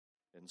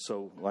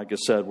So, like I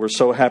said, we're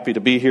so happy to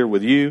be here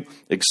with you,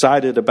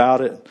 excited about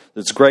it.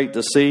 It's great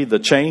to see the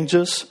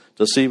changes,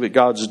 to see what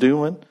God's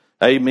doing.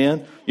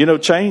 Amen. You know,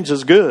 change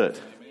is good.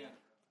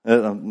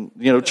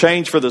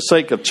 Change for the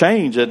sake of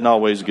change isn't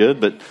always good,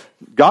 but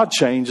God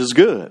change is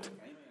good.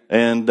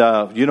 And,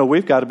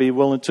 we've got to be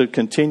willing to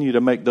continue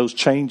to make those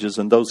changes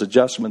and those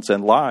adjustments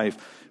in life,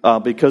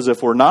 because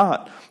if we're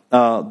not,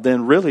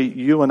 then really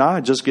you and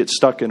I just get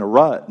stuck in a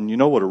rut. And you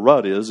know what a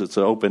rut is? It's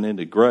an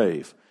open-ended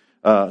grave.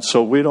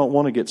 So we don't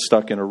want to get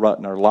stuck in a rut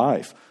in our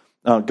life.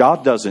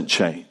 God doesn't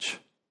change.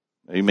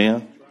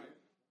 Amen.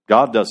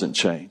 God doesn't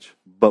change,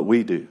 but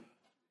we do.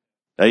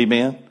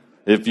 Amen.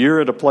 If you're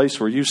at a place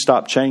where you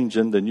stop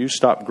changing, then you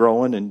stop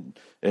growing, and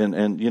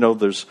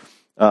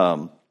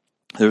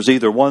there's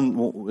either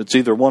one. It's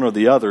either one or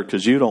the other,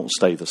 because you don't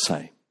stay the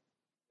same.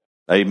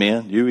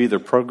 Amen. You either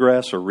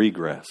progress or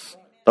regress.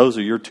 Those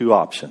are your two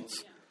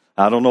options.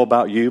 I don't know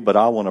about you, but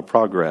I want to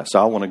progress.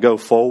 I want to go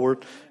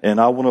forward,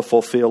 and I want to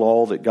fulfill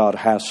all that God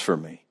has for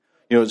me.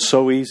 You know, it's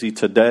so easy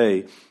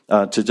today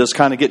to just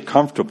kind of get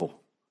comfortable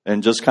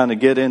and just kind of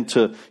get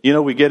into,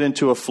 we get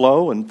into a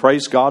flow, and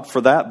praise God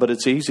for that, but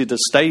it's easy to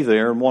stay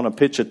there and want to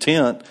pitch a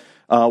tent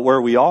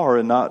where we are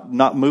and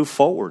not move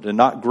forward and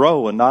not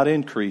grow and not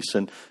increase.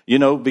 And,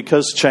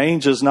 because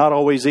change is not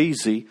always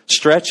easy.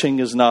 Stretching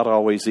is not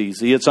always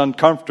easy. It's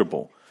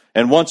uncomfortable.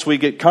 And once we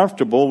get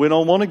comfortable, we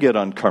don't want to get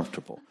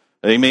uncomfortable.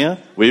 Amen.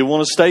 We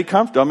want to stay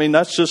comfortable. I mean,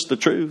 that's just the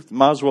truth.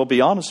 Might as well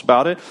be honest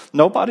about it.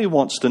 Nobody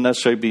wants to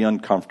necessarily be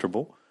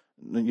uncomfortable.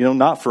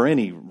 Not for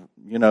any,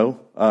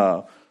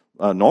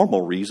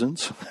 normal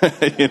reasons.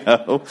 We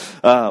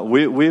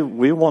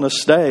want to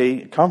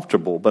stay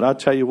comfortable. But I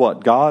tell you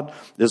what, God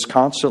is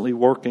constantly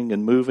working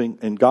and moving,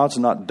 and God's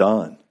not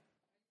done.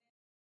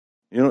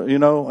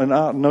 And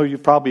I know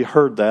you've probably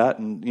heard that,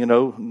 and,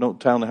 don't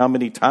tell me how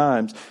many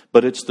times,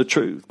 but it's the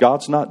truth.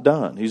 God's not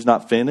done. He's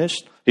not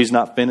finished. He's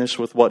not finished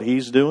with what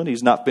He's doing.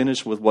 He's not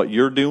finished with what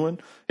you're doing.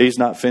 He's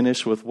not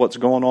finished with what's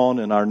going on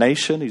in our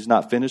nation. He's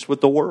not finished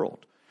with the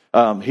world.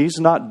 He's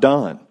not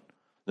done.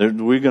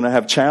 We're going to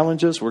have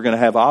challenges. We're going to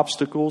have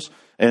obstacles,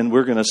 and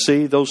we're going to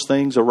see those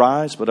things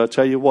arise. But I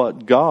tell you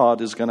what, God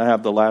is going to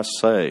have the last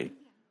say,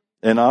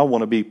 and I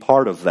want to be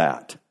part of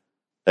that.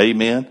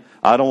 Amen.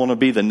 I don't want to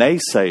be the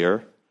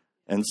naysayer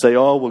and say,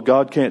 oh, well,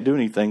 God can't do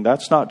anything.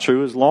 That's not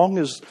true. As long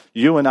as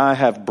you and I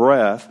have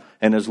breath,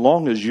 and as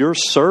long as you're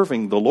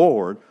serving the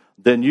Lord,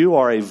 then you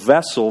are a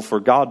vessel for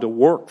God to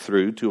work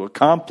through to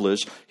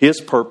accomplish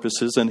His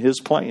purposes and His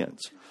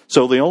plans.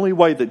 So the only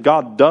way that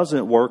God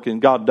doesn't work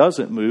and God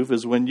doesn't move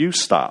is when you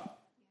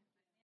stop.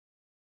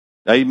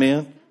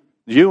 Amen.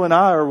 You and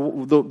I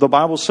are, the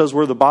Bible says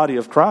we're the body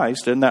of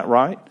Christ. Isn't that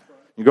right?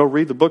 You go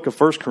read the book of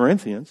 1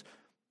 Corinthians.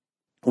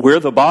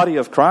 We're the body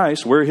of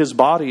Christ. We're His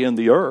body in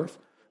the earth.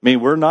 I mean,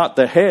 we're not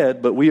the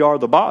head, but we are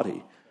the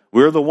body.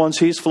 We're the ones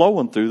He's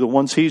flowing through, the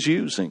ones He's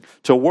using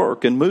to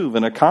work and move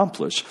and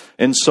accomplish.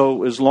 And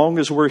so as long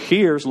as we're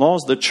here, as long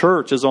as the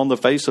church is on the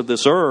face of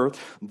this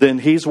earth, then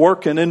He's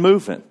working and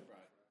moving.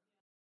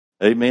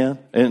 Amen.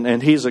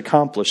 And He's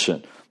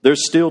accomplishing.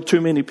 There's still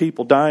too many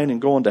people dying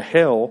and going to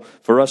hell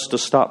for us to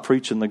stop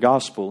preaching the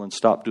gospel and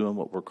stop doing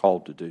what we're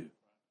called to do.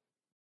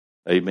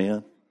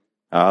 Amen.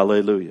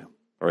 Hallelujah.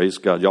 Praise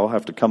God. Y'all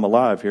have to come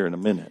alive here in a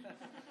minute.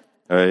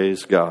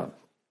 Praise God.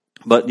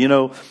 But,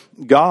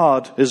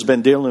 God has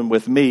been dealing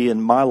with me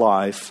in my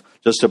life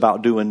just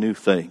about doing new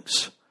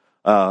things,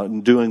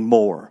 doing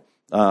more,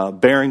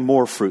 bearing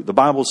more fruit. The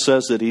Bible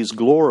says that He's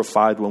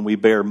glorified when we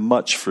bear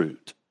much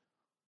fruit.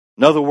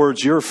 In other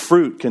words, your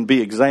fruit can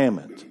be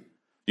examined.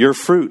 Your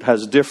fruit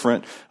has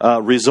different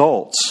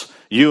results.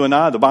 You and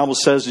I, the Bible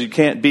says you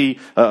can't be,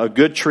 a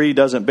good tree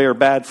doesn't bear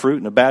bad fruit,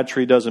 and a bad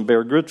tree doesn't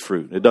bear good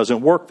fruit. It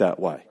doesn't work that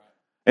way.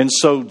 And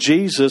so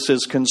Jesus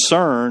is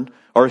concerned,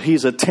 or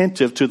He's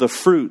attentive to the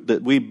fruit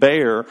that we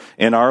bear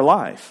in our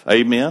life.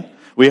 Amen.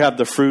 We have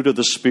the fruit of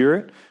the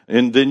Spirit,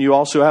 and then you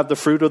also have the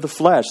fruit of the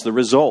flesh, the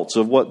results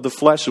of what the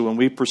flesh, when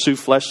we pursue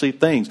fleshly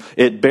things,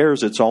 it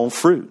bears its own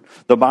fruit.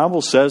 The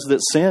Bible says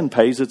that sin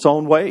pays its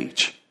own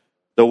wage.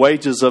 The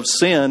wages of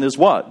sin is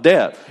what?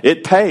 Death.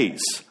 It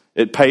pays.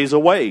 It pays a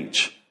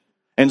wage.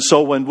 And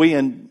so when we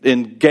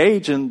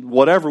engage in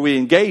whatever we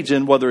engage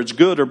in, whether it's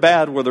good or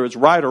bad, whether it's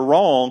right or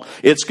wrong,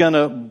 it's going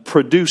to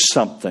produce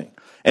something.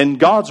 And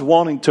God's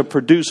wanting to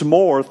produce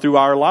more through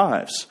our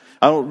lives.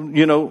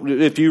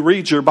 If you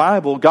read your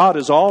Bible, God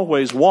is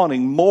always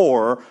wanting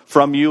more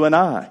from you and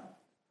I.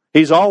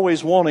 He's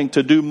always wanting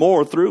to do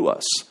more through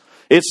us.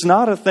 It's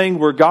not a thing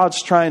where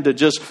God's trying to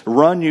just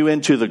run you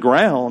into the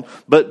ground.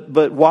 But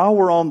while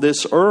we're on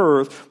this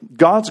earth,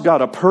 God's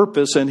got a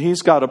purpose and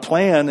He's got a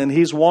plan, and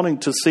He's wanting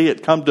to see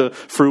it come to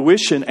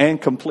fruition and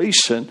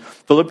completion.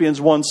 Philippians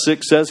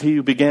 1:6 says, He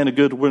who began a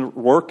good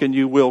work and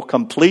you will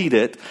complete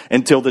it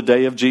until the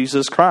day of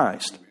Jesus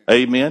Christ.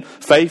 Amen.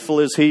 Faithful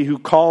is he who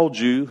called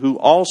you, who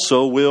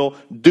also will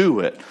do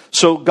it.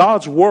 So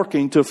God's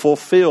working to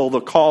fulfill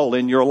the call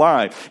in your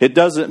life. It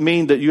doesn't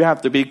mean that you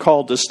have to be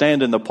called to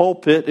stand in the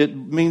pulpit. It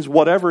means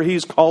whatever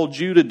he's called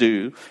you to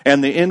do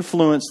and the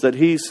influence that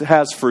he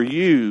has for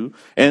you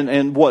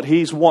and what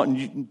he's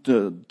wanting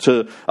you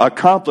to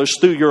accomplish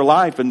through your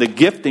life and the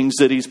giftings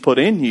that he's put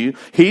in you,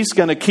 he's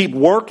going to keep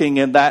working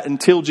in that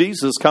until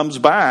Jesus comes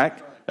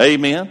back.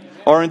 Amen.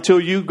 Or until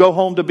you go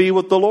home to be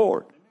with the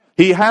Lord.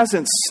 He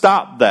hasn't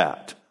stopped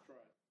that.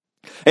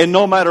 And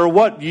no matter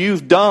what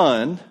you've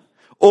done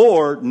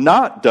or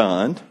not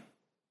done,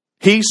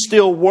 he's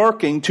still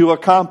working to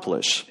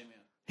accomplish.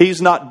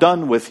 He's not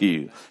done with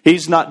you.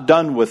 He's not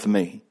done with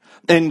me.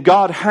 And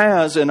God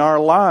has in our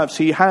lives,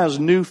 he has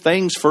new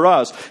things for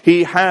us.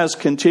 He has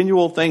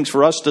continual things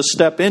for us to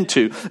step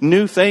into.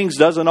 New things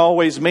doesn't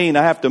always mean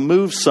I have to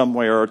move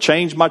somewhere or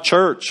change my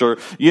church. Or,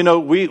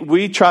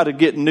 we try to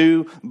get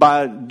new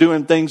by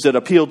doing things that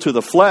appeal to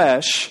the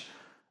flesh.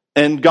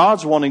 And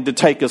God's wanting to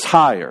take us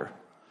higher.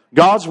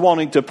 God's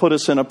wanting to put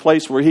us in a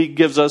place where he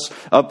gives us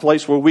a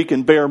place where we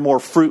can bear more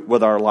fruit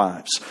with our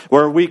lives,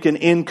 where we can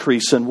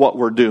increase in what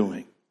we're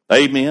doing.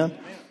 Amen.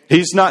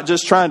 He's not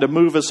just trying to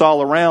move us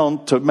all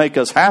around to make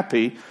us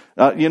happy.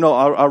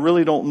 I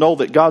really don't know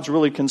that God's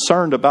really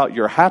concerned about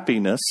your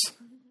happiness.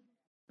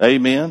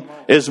 Amen.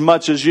 As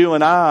much as you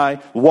and I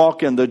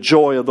walk in the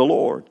joy of the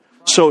Lord.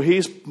 So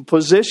he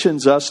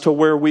positions us to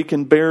where we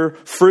can bear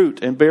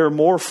fruit and bear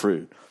more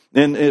fruit.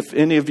 And if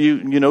any of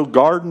you,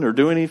 garden or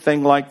do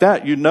anything like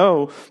that, you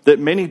know that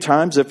many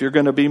times if you're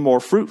going to be more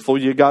fruitful,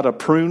 you got to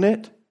prune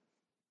it.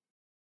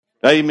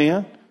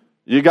 Amen.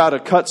 You got to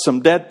cut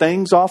some dead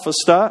things off of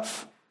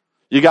stuff.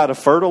 You got to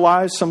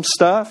fertilize some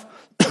stuff.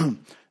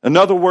 In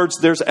other words,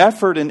 there's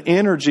effort and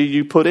energy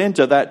you put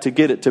into that to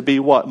get it to be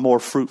what? More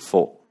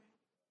fruitful.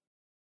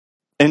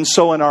 And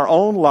so in our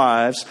own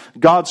lives,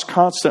 God's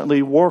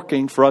constantly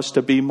working for us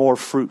to be more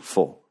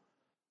fruitful.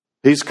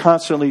 He's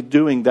constantly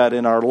doing that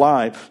in our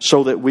life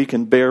so that we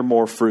can bear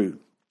more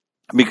fruit.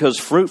 Because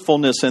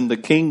fruitfulness in the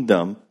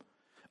kingdom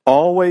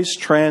always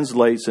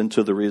translates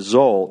into the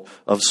result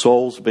of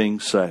souls being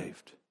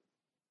saved.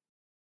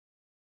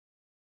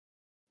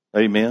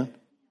 Amen.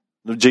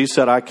 Jesus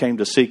said, I came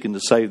to seek and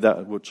to save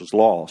that which was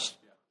lost.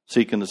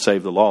 Seeking to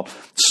save the lost.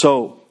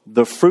 So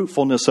the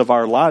fruitfulness of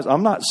our lives,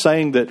 I'm not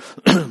saying that,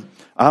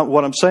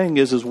 what I'm saying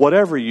is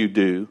whatever you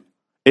do,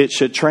 it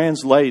should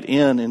translate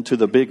into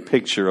the big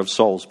picture of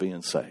souls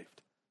being saved.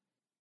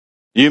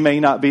 You may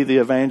not be the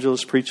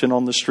evangelist preaching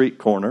on the street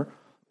corner.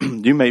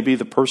 You may be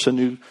the person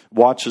who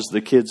watches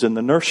the kids in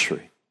the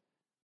nursery.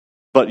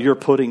 But you're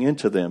putting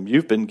into them.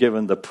 You've been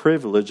given the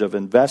privilege of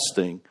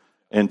investing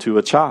into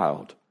a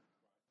child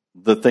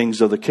the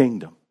things of the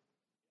kingdom.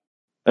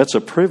 That's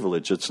a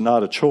privilege. It's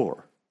not a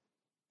chore.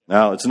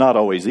 Now, it's not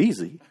always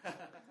easy.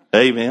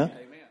 Amen.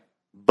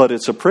 But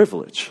it's a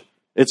privilege.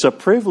 It's a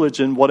privilege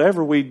in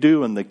whatever we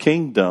do in the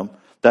kingdom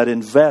that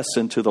invests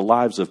into the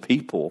lives of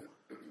people.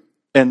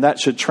 And that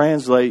should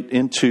translate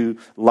into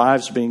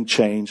lives being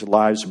changed,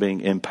 lives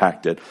being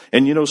impacted.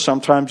 And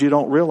sometimes you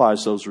don't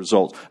realize those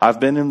results. I've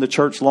been in the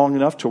church long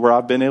enough to where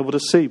I've been able to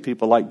see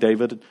people like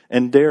David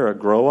and Dara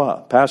grow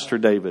up. Pastor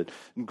David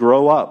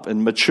grow up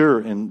and mature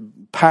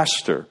and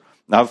pastor.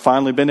 And I've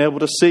finally been able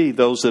to see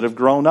those that have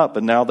grown up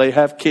and now they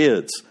have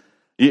kids.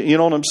 You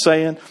know what I'm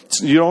saying?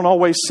 You don't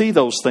always see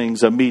those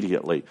things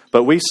immediately.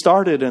 But we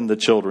started in the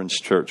children's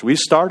church. We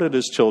started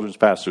as children's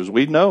pastors.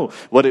 We know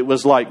what it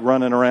was like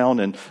running around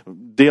and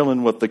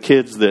dealing with the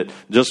kids that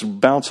just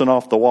bouncing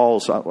off the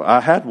walls. I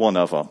had one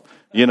of them.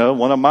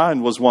 One of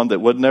mine was one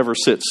that would never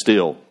sit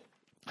still.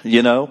 He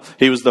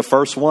was the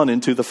first one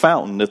into the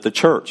fountain at the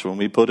church when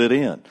we put it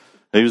in.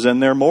 He was in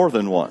there more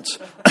than once.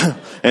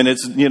 And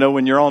it's,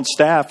 when you're on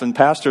staff and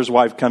pastor's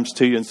wife comes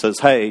to you and says,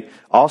 hey,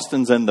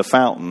 Austin's in the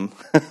fountain,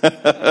 and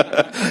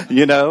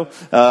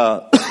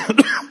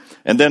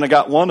then I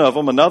got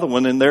another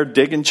one in there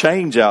digging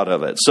change out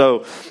of it.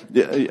 So,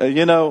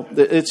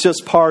 it's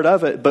just part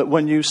of it. But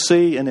when you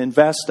see and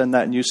invest in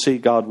that and you see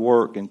God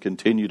work and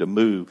continue to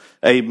move,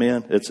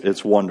 amen,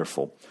 it's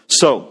wonderful.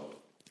 So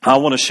I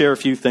want to share a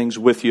few things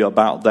with you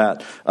about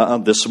that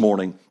this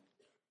morning.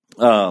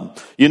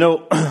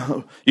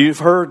 You've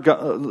heard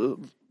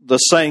the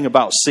saying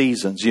about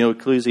seasons,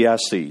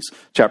 Ecclesiastes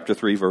chapter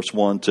 3, verse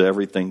 1, to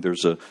everything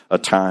there's a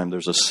time,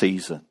 there's a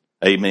season.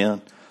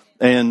 Amen.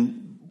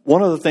 And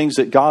one of the things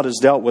that God has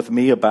dealt with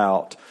me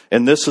about,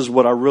 and this is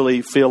what I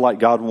really feel like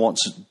God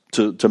wants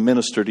to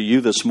minister to you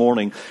this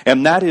morning,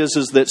 and that is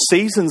that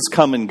seasons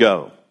come and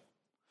go.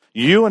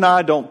 You and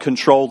I don't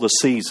control the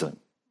season.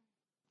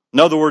 In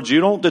other words,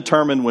 you don't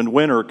determine when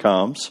winter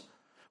comes.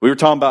 We were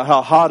talking about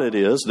how hot it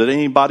is. Did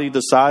anybody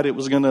decide it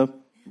was going to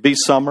be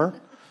summer?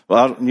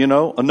 Well,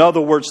 in other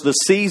words, the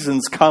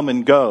seasons come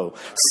and go.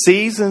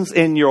 Seasons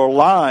in your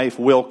life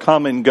will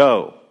come and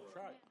go.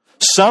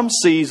 Some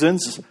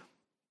seasons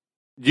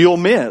you'll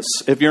miss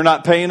if you're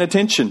not paying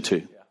attention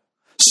to.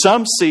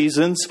 Some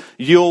seasons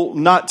you'll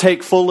not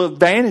take full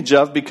advantage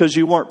of because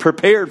you weren't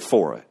prepared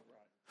for it.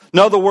 In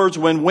other words,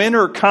 when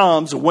winter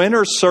comes,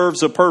 winter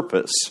serves a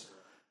purpose.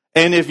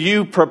 And if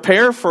you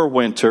prepare for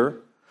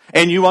winter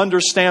and you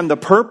understand the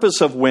purpose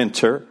of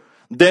winter,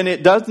 then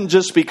it doesn't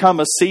just become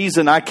a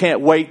season, I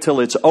can't wait till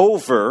it's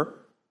over.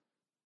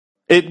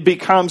 It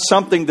becomes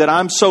something that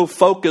I'm so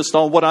focused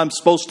on what I'm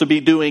supposed to be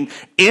doing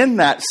in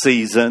that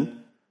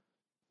season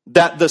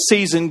that the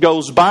season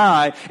goes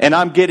by and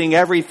I'm getting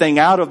everything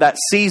out of that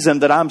season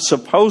that I'm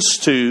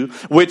supposed to,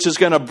 which is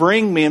going to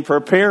bring me and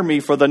prepare me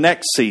for the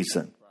next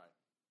season.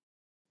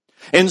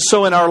 And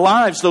so in our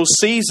lives, those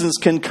seasons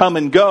can come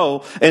and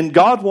go, and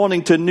God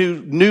wanting to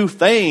new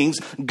things,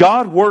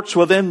 God works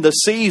within the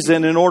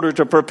season in order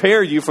to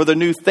prepare you for the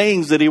new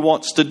things that He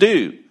wants to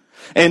do.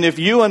 And if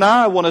you and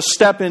I want to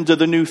step into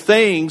the new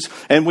things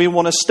and we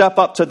want to step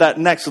up to that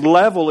next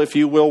level, if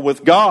you will,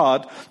 with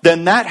God,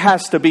 then that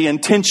has to be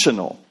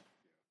intentional.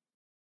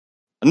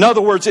 In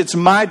other words, it's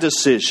my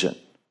decision.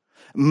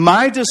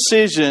 My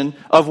decision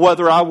of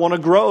whether I want to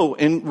grow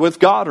with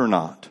God or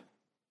not.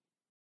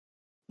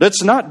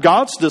 That's not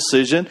God's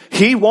decision.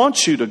 He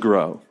wants you to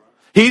grow.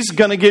 He's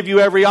going to give you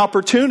every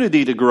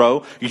opportunity to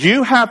grow.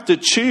 You have to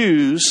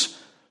choose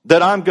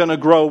that I'm going to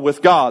grow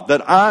with God,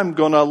 that I'm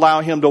going to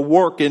allow Him to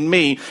work in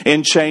me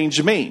and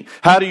change me.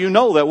 How do you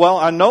know that? Well,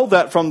 I know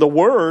that from the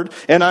Word,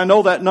 and I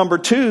know that, number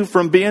two,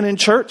 from being in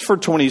church for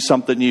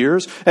 20-something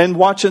years and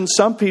watching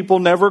some people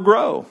never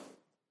grow.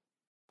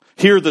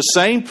 Hear the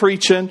same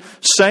preaching,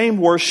 same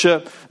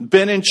worship,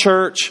 been in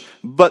church,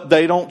 but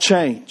they don't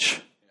change.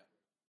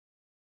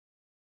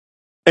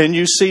 And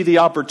you see the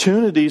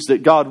opportunities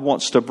that God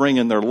wants to bring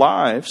in their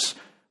lives,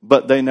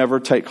 but they never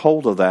take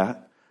hold of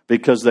that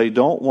because they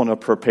don't want to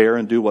prepare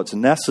and do what's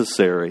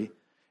necessary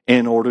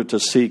in order to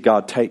see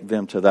God take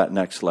them to that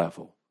next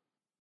level.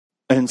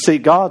 And see,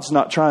 God's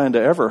not trying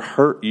to ever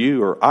hurt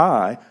you or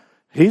I.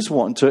 He's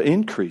wanting to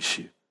increase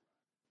you.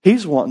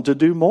 He's wanting to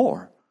do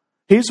more.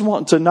 He's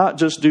wanting to not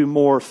just do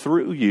more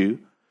through you,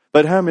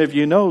 but how many of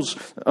you knows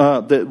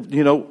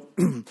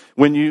that,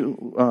 when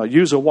you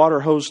use a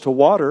water hose to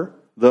water,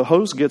 the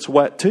hose gets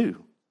wet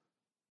too.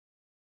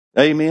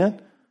 Amen?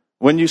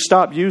 When you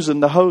stop using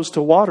the hose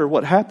to water,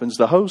 what happens?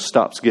 The hose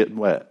stops getting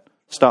wet.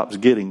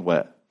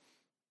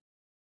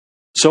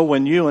 So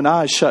when you and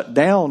I shut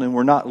down and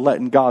we're not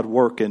letting God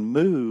work and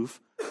move,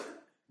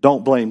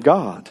 don't blame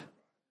God.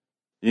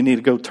 You need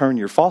to go turn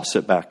your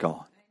faucet back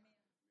on.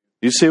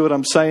 You see what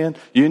I'm saying?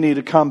 You need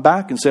to come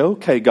back and say,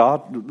 okay,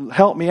 God,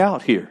 help me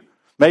out here.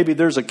 Maybe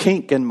there's a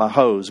kink in my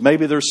hose.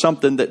 Maybe there's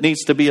something that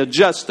needs to be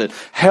adjusted.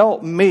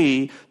 Help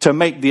me to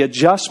make the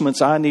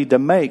adjustments I need to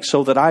make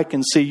so that I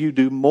can see you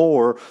do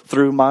more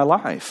through my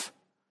life.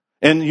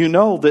 And you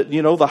know that,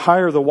 the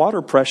higher the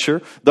water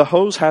pressure, the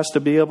hose has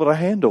to be able to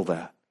handle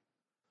that.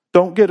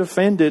 Don't get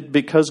offended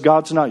because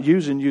God's not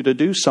using you to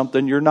do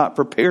something you're not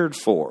prepared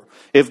for.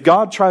 If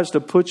God tries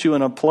to put you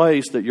in a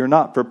place that you're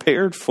not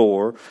prepared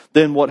for,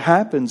 then what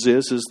happens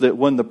is that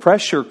when the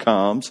pressure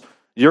comes,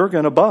 you're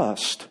going to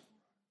bust.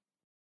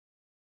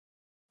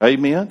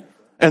 Amen?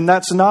 And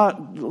that's not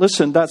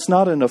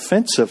an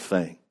offensive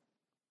thing.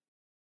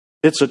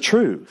 It's a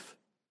truth.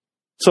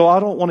 So I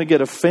don't want to get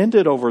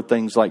offended over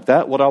things like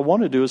that. What I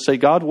want to do is say,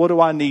 God, what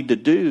do I need to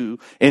do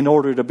in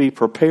order to be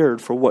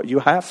prepared for what you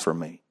have for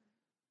me?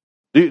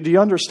 Do you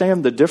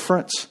understand the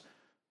difference?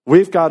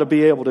 We've got to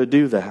be able to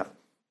do that.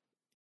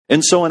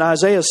 And so in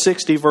Isaiah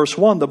 60 verse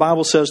 1, the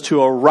Bible says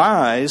to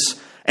arise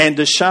and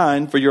to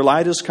shine, for your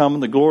light has come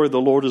and the glory of the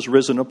Lord is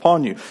risen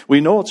upon you.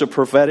 We know it's a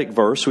prophetic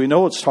verse. We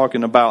know it's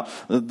talking about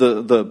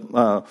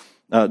the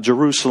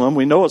Jerusalem.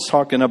 We know it's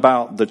talking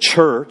about the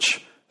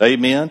church.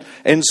 Amen.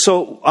 And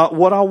so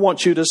what I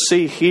want you to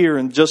see here,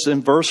 and just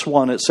in verse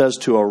 1, it says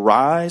to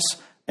arise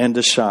and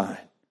to shine.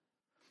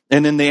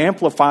 And in the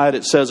Amplified,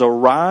 it says,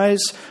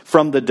 arise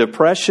from the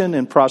depression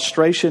and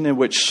prostration in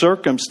which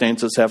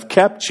circumstances have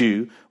kept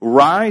you.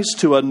 Rise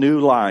to a new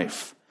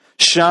life.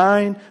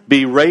 Shine,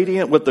 be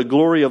radiant with the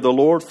glory of the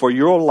Lord, for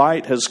your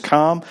light has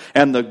come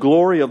and the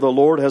glory of the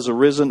Lord has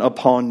arisen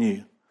upon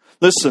you.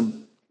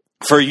 Listen,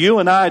 for you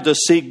and I to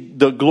seek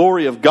the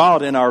glory of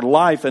God in our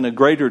life in a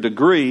greater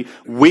degree,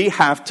 we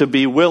have to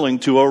be willing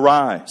to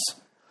arise.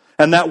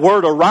 And that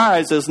word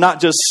arise is not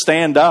just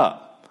stand up.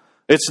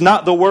 It's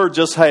not the word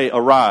just, hey,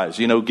 arise,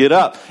 get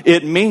up.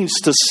 It means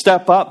to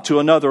step up to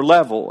another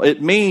level.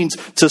 It means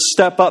to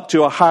step up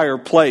to a higher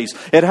place.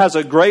 It has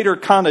a greater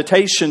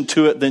connotation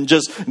to it than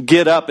just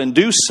get up and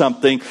do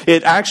something.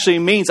 It actually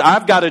means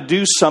I've got to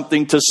do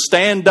something to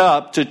stand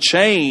up, to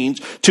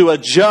change, to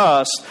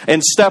adjust,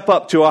 and step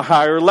up to a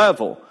higher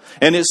level.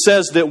 And it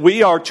says that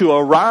we are to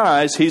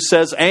arise, he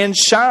says, and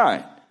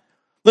shine.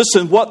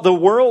 Listen, what the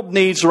world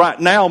needs right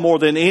now more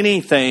than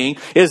anything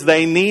is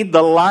they need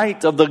the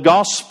light of the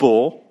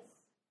gospel.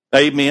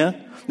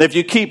 Amen. If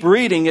you keep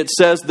reading, it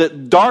says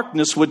that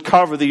darkness would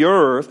cover the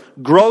earth,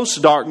 gross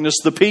darkness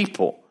the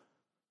people.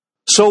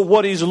 So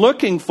what he's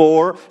looking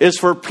for is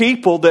for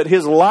people that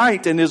his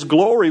light and his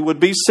glory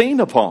would be seen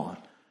upon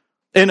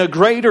in a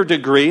greater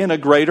degree, in a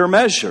greater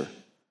measure.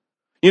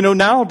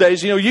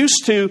 Nowadays,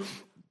 used to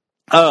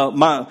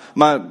my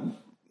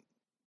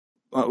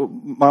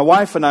my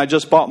wife and I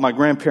just bought my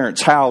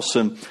grandparents' house,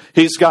 and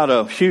he's got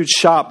a huge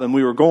shop, and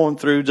we were going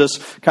through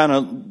just kind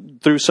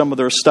of through some of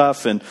their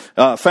stuff, and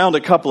found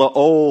a couple of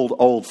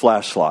old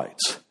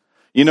flashlights.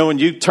 You know, when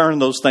you turn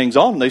those things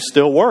on, they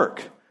still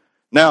work.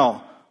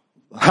 Now,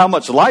 how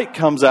much light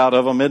comes out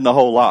of them isn't a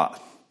whole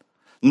lot.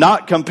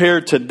 Not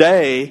compared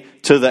today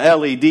to the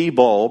LED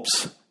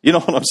bulbs. You know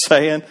what I'm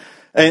saying?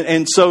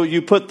 And so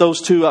you put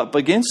those two up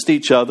against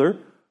each other,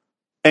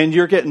 and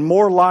you're getting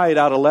more light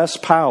out of less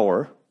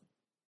power.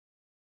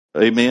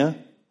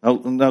 Amen?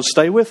 Now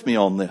stay with me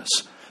on this.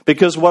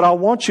 Because what I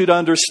want you to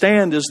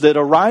understand is that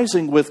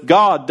arising with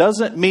God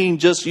doesn't mean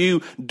just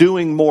you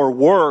doing more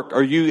work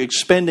or you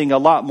expending a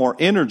lot more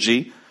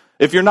energy.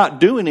 If you're not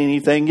doing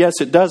anything, yes,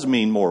 it does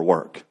mean more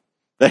work.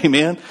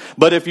 Amen?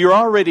 But if you're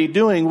already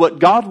doing, what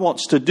God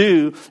wants to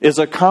do is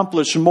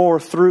accomplish more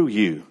through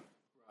you.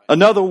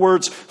 In other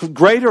words,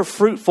 greater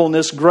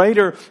fruitfulness,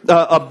 greater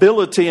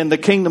ability in the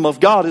kingdom of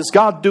God is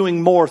God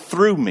doing more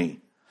through me.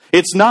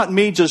 It's not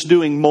me just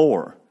doing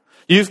more.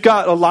 You've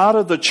got a lot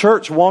of the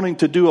church wanting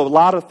to do a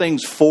lot of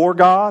things for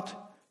God.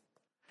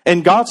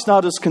 And God's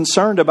not as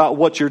concerned about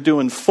what you're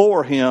doing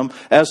for Him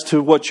as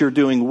to what you're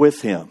doing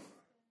with Him.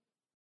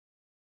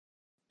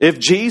 If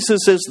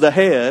Jesus is the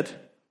head,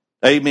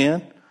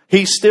 amen,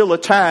 He's still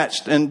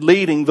attached and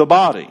leading the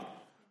body.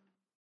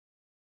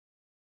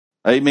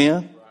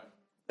 Amen.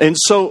 And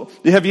so,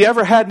 have you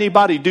ever had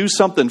anybody do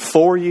something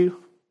for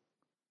you?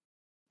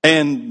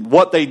 And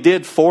what they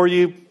did for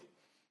you,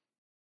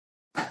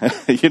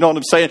 you know what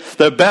I'm saying?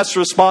 The best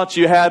response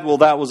you had, well,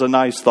 that was a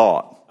nice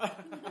thought.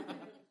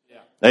 Yeah.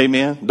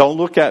 Amen. Don't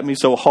look at me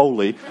so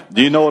holy.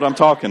 Do you know what I'm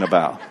talking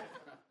about?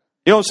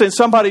 You know what I'm saying?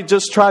 Somebody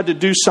just tried to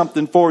do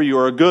something for you,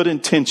 or a good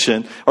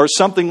intention or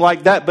something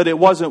like that, but it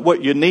wasn't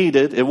what you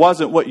needed. It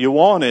wasn't what you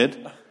wanted.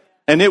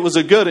 And it was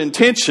a good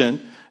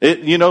intention. It,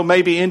 you know,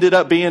 maybe ended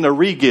up being a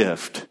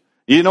regift.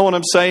 You know what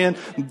I'm saying?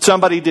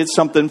 Somebody did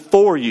something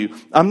for you.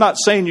 I'm not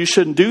saying you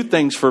shouldn't do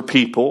things for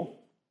people.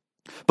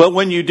 But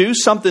when you do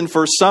something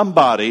for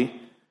somebody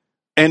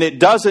and it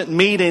doesn't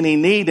meet any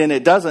need and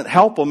it doesn't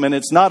help them and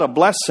it's not a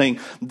blessing,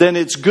 then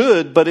it's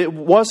good, but it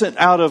wasn't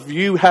out of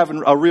you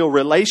having a real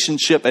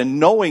relationship and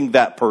knowing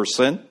that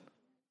person.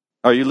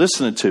 Are you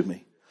listening to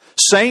me?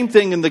 Same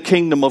thing in the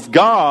kingdom of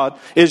God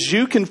is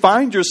you can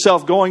find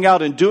yourself going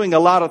out and doing a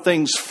lot of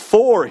things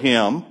for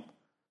Him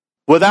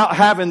without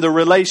having the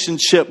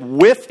relationship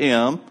with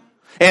Him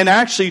and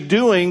actually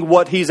doing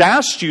what He's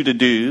asked you to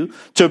do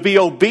to be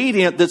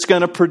obedient that's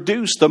going to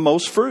produce the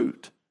most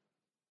fruit.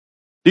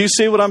 Do you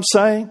see what I'm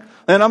saying?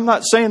 And I'm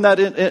not saying that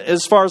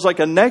as far as like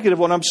a negative.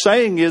 What I'm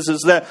saying is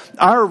that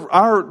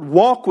our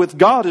walk with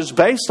God is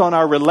based on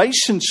our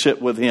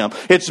relationship with Him.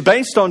 It's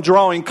based on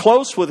drawing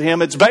close with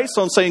Him. It's based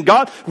on saying,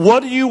 God,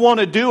 what do you want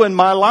to do in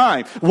my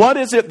life? What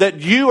is it that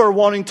you are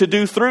wanting to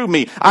do through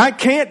me? I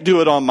can't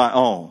do it on my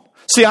own.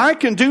 See, I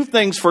can do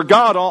things for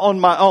God on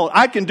my own.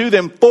 I can do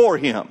them for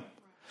Him.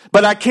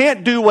 But I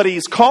can't do what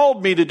He's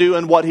called me to do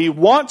and what He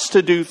wants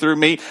to do through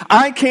me.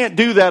 I can't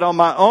do that on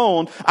my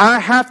own. I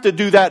have to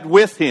do that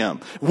with Him,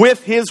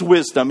 with His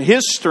wisdom,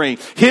 His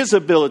strength, His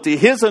ability,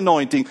 His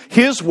anointing,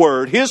 His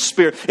word, His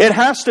spirit. It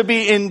has to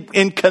be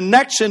in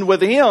connection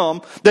with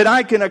Him that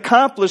I can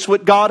accomplish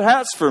what God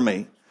has for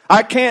me.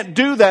 I can't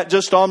do that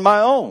just on my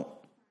own.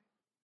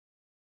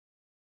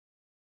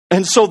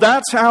 And so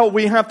that's how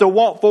we have to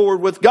walk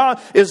forward with God,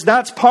 is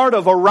that's part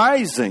of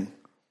arising.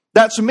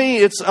 That's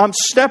me. I'm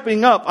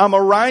stepping up. I'm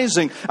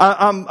arising.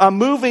 I'm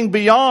moving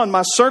beyond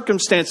my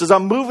circumstances.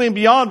 I'm moving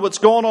beyond what's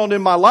going on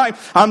in my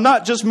life. I'm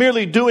not just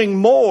merely doing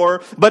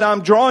more, but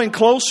I'm drawing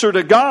closer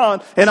to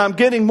God, and I'm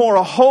getting more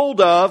a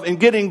hold of and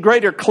getting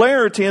greater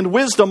clarity and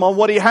wisdom on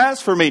what He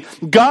has for me.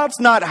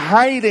 God's not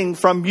hiding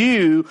from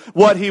you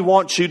what He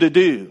wants you to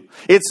do.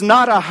 It's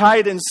not a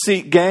hide and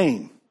seek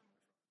game.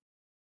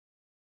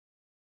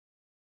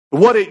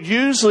 What it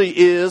usually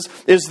is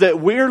that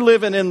we're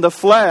living in the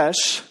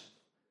flesh,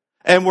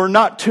 and we're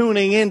not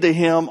tuning into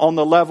Him on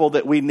the level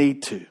that we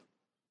need to.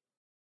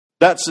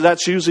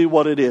 That's usually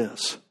what it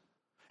is.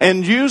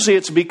 And usually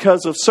it's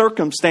because of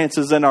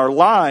circumstances in our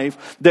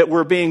life that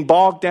we're being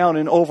bogged down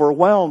and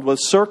overwhelmed with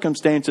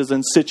circumstances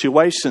and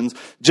situations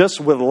just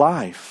with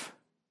life.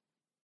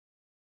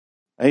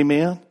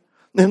 Amen?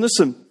 And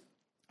listen,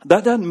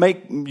 that doesn't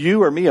make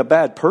you or me a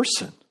bad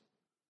person.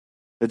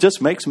 It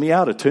just makes me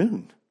out of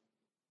tune.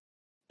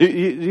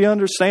 You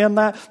understand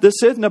that?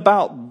 This isn't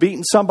about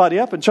beating somebody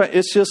up and trying.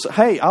 It's just,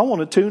 hey, I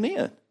want to tune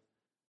in.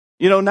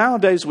 You know,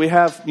 nowadays we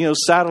have,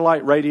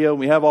 satellite radio, and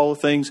we have all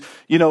the things,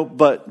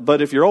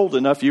 but if you're old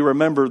enough, you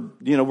remember,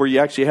 where you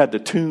actually had to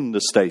tune the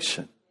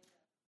station.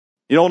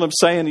 You know what I'm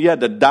saying? You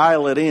had to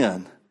dial it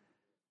in.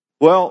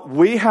 Well,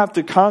 we have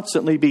to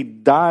constantly be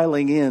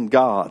dialing in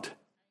God.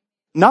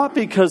 Not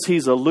because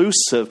He's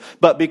elusive,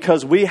 but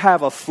because we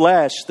have a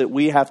flesh that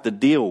we have to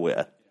deal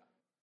with.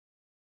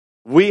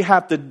 We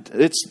have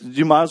to,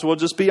 you might as well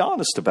just be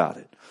honest about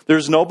it.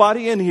 There's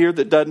nobody in here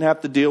that doesn't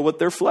have to deal with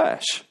their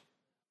flesh.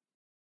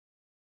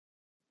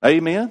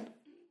 Amen?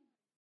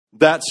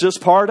 That's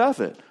just part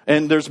of it.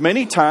 And there's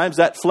many times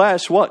that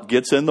flesh,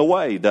 gets in the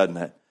way, doesn't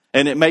it?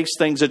 And it makes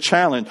things a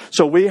challenge.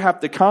 So we have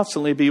to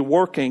constantly be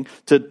working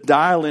to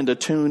dial in, to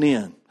tune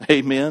in.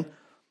 Amen.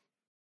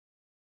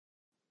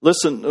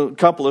 Listen, a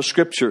couple of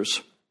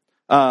scriptures.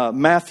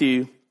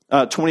 Matthew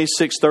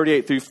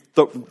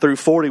 26:38 through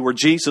 40, where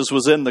Jesus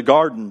was in the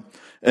garden.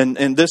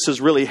 And this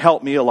has really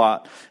helped me a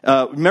lot.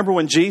 Remember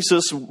when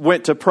Jesus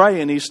went to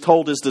pray and he's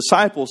told his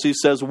disciples, he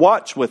says,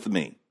 watch with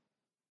me.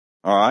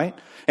 All right.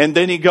 And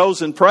then he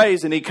goes and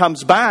prays and he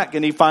comes back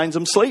and he finds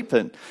them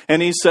sleeping.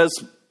 And he says,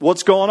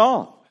 what's going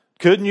on?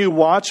 Couldn't you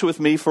watch with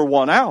me for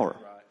 1 hour?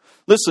 Right.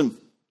 Listen,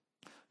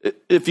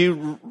 if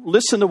you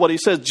listen to what he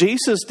says,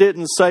 Jesus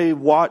didn't say,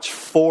 watch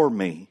for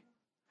me.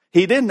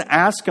 He didn't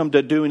ask them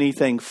to do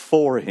anything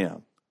for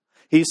him.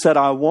 He said,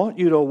 I want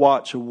you to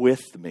watch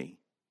with me.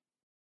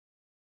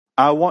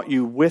 I want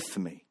you with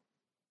me.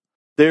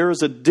 There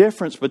is a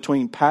difference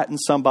between patting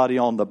somebody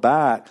on the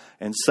back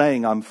and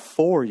saying, I'm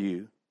for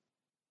you,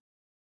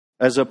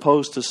 as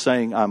opposed to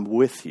saying, I'm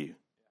with you.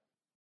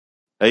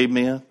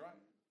 Amen.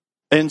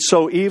 And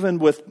so even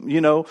with,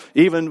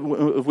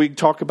 even if we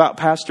talk about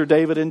Pastor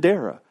David and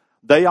Dara,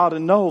 they ought to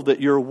know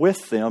that you're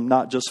with them,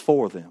 not just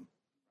for them.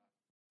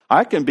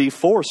 I can be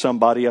for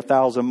somebody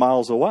 1,000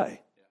 miles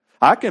away.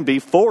 I can be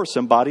for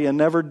somebody and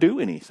never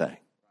do anything.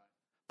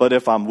 But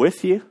if I'm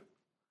with you,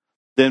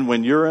 then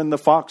when you're in the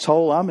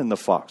foxhole, I'm in the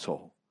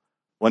foxhole.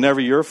 Whenever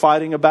you're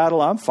fighting a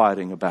battle, I'm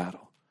fighting a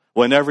battle.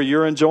 Whenever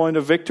you're enjoying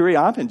a victory,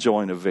 I'm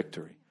enjoying a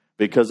victory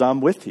because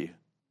I'm with you.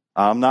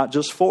 I'm not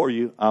just for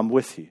you, I'm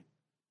with you.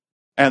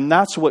 And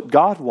that's what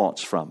God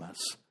wants from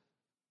us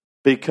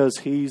because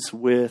he's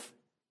with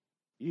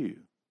you.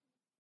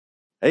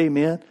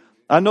 Amen.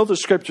 I know the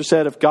scripture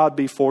said, if God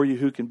be for you,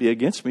 who can be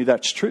against me?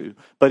 That's true.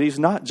 But he's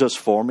not just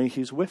for me,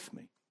 he's with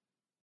me.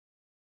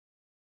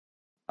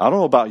 I don't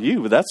know about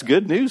you, but that's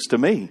good news to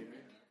me.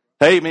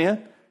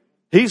 Amen.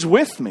 He's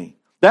with me.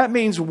 That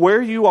means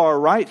where you are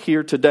right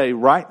here today,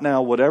 right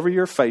now, whatever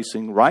you're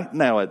facing right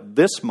now at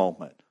this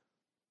moment,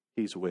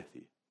 he's with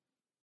you.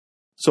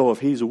 So if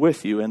he's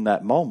with you in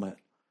that moment,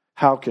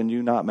 how can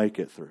you not make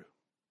it through?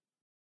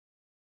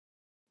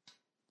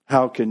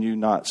 How can you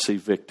not see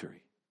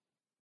victory?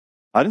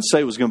 I didn't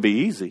say it was going to be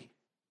easy,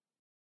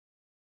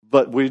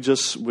 but we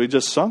just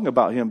sung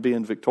about him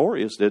being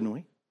victorious, didn't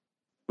we?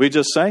 We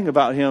just sang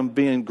about him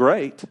being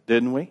great,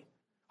 didn't we?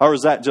 Or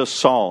was that just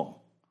song?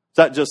 Is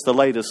that just the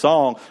latest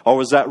song? Or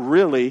was that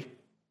really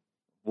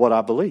what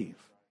I believe?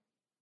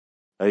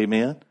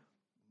 Amen.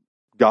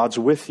 God's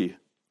with you.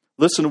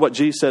 Listen to what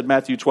Jesus said,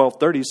 Matthew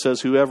 12:30. He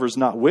says, whoever's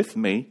not with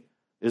me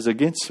is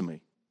against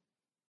me.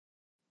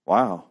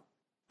 Wow.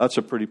 That's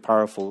a pretty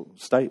powerful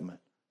statement.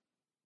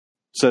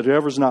 He said,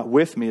 whoever's not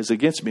with me is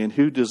against me, and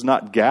who does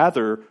not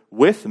gather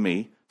with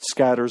me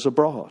scatters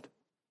abroad.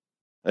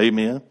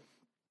 Amen.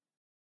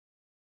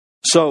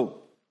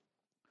 So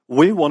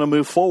we want to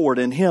move forward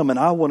in him, and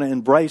I want to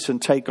embrace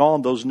and take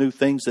on those new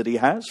things that he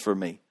has for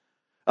me.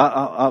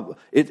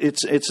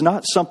 It's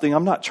not something,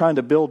 I'm not trying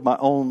to build my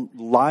own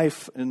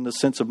life in the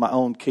sense of my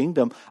own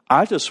kingdom.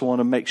 I just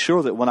want to make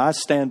sure that when I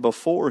stand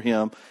before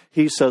him,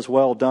 he says,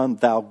 well done,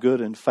 thou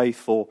good and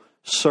faithful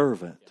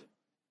servant.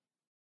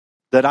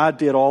 That I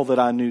did all that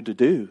I knew to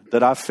do,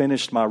 that I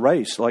finished my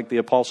race. Like the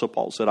Apostle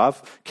Paul said,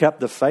 I've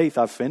kept the faith,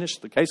 I've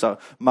finished the case,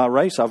 my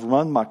race, I've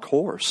run my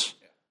course.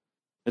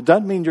 It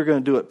doesn't mean you're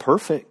going to do it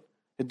perfect.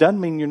 It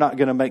doesn't mean you're not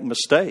going to make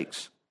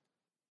mistakes.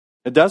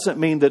 It doesn't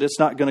mean that it's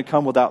not going to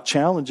come without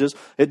challenges.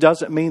 It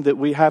doesn't mean that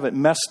we haven't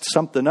messed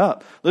something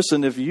up.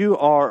 Listen, if you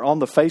are on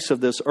the face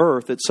of this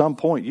earth, at some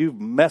point you've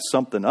messed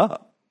something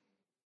up.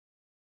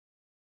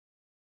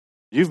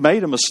 You've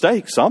made a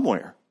mistake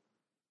somewhere.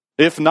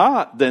 If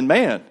not, then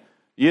man,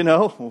 you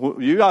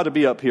got to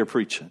be up here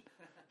preaching,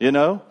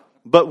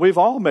 But we've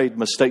all made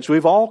mistakes.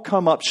 We've all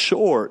come up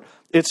short.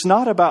 It's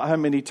not about how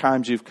many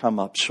times you've come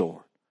up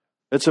short.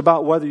 It's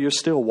about whether you're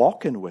still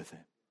walking with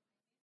him.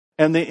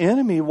 And the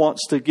enemy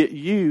wants to get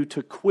you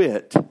to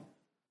quit.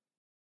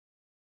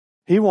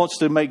 He wants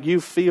to make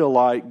you feel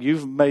like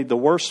you've made the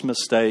worst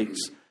mistakes.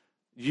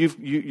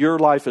 Your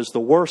life is the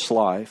worst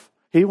life.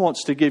 He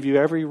wants to give you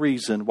every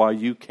reason why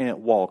you can't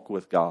walk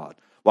with God,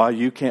 why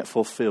you can't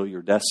fulfill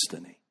your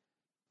destiny,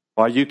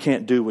 why you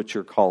can't do what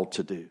you're called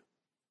to do.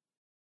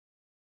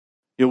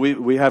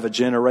 We have a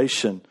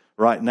generation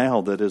right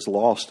now that is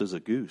lost as a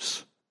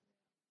goose.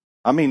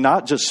 I mean,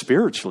 not just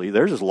spiritually,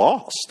 they're just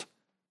lost.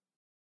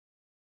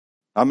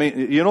 I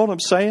mean, you know what I'm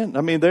saying?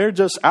 I mean, they're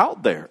just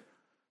out there.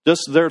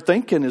 Just their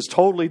thinking is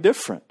totally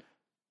different.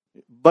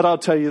 But I'll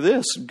tell you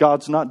this,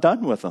 God's not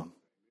done with them.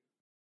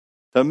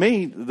 To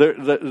me,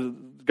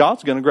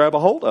 God's going to grab a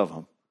hold of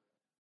them.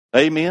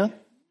 Amen?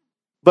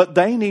 But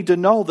they need to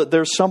know that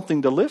there's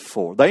something to live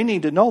for. They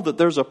need to know that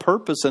there's a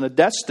purpose and a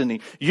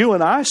destiny. You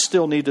and I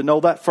still need to know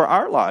that for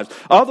our lives.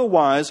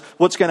 Otherwise,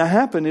 what's going to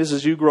happen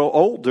is you grow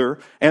older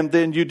and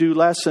then you do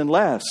less and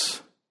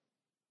less.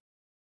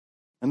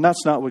 And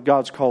that's not what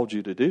God's called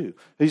you to do.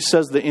 He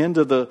says the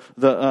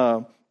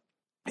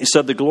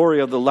glory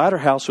of the latter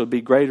house would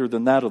be greater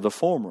than that of the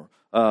former.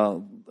 I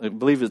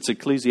believe it's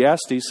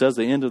Ecclesiastes says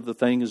the end of the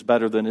thing is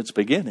better than its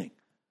beginning.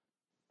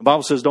 The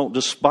Bible says don't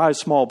despise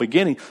small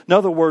beginning. In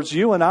other words,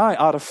 you and I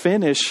ought to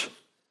finish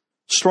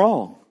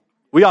strong.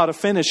 We ought to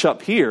finish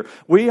up here.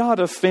 We ought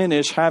to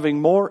finish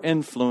having more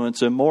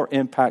influence and more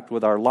impact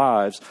with our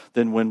lives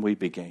than when we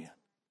began.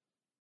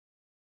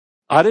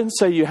 I didn't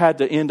say you had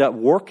to end up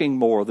working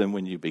more than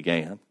when you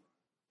began.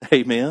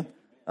 Amen.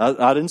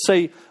 I didn't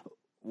say,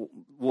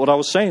 what I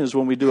was saying is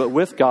when we do it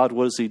with God,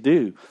 what does He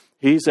do?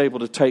 He's able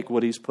to take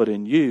what He's put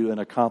in you and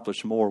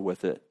accomplish more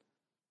with it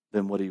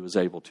than what He was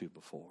able to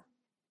before.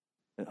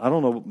 I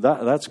don't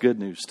know, that's good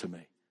news to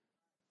me.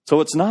 So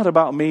it's not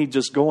about me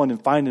just going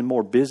and finding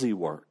more busy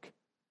work.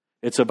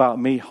 It's about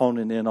me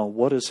honing in on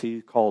what has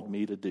He called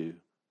me to do.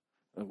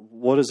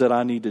 What is it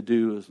I need to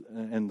do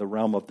in the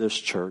realm of this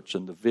church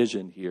and the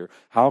vision here?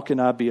 How can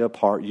I be a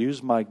part,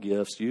 use my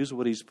gifts, use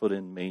what He's put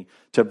in me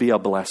to be a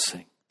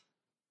blessing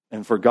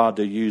and for God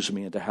to use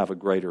me and to have a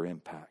greater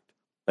impact.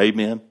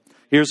 Amen.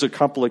 Here's a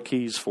couple of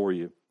keys for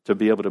you to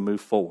be able to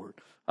move forward.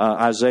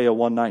 Isaiah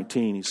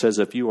 1:19, he says,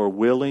 if you are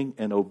willing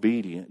and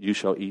obedient, you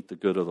shall eat the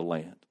good of the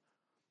land.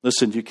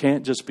 Listen, you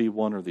can't just be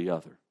one or the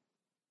other.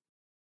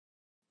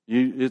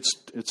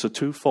 It's a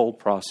twofold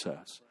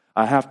process.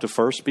 I have to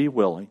first be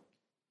willing,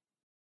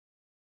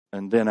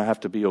 and then I have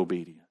to be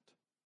obedient.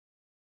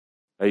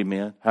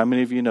 Amen. How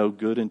many of you know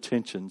good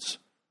intentions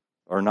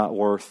are not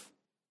worth,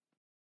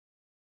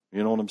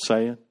 you know what I'm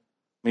saying?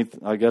 I mean,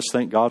 I guess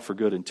thank God for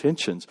good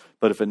intentions,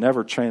 but if it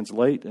never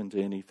translates into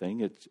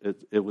anything,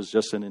 it was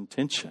just an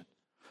intention.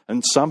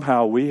 And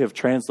somehow we have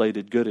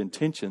translated good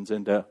intentions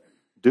into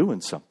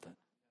doing something.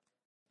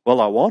 Well,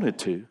 I wanted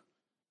to.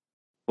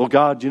 Well,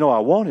 God, I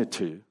wanted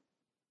to.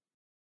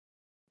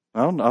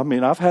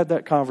 I've had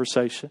that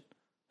conversation.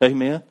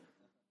 Amen.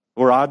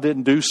 Where I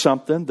didn't do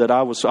something that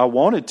I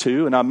wanted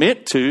to and I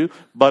meant to,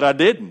 but I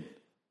didn't.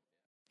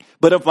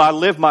 But if I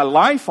live my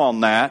life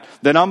on that,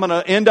 then I'm going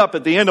to end up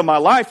at the end of my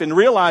life and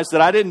realize that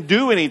I didn't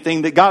do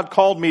anything that God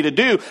called me to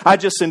do. I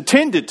just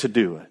intended to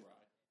do it.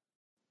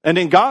 And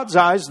in God's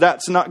eyes,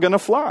 that's not going to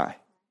fly.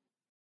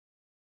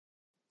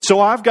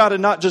 So I've got to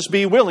not just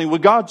be willing.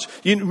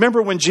 You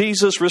remember when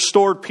Jesus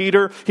restored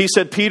Peter? He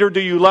said, Peter, do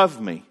you love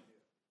me?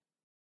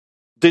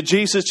 Did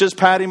Jesus just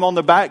pat him on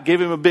the back, give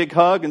him a big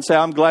hug and say,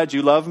 I'm glad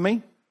you love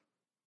me?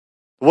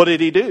 What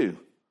did He do?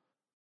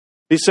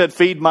 He said,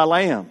 feed my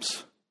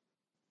lambs.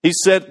 He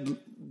said,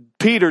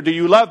 Peter, do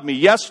you love me?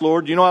 Yes,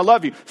 Lord, I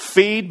love you.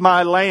 Feed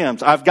my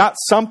lambs. I've got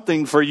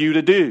something for you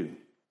to do.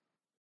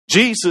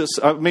 He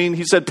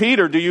said,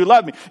 Peter, do you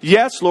love me?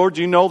 Yes, Lord,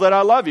 you know that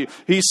I love you.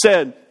 He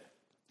said,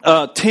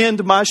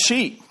 tend my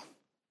sheep.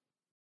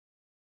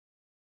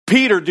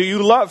 Peter, do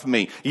you love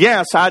me?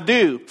 Yes, I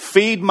do.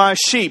 Feed my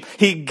sheep.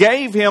 He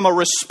gave him a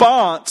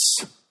response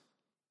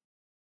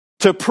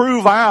to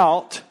prove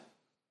out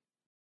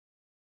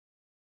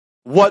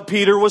what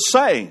Peter was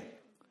saying.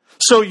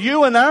 So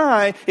you and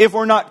I, if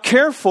we're not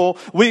careful,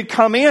 we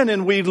come in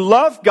and we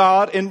love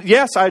God. And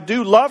yes, I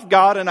do love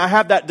God and I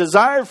have that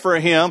desire for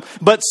Him.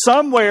 But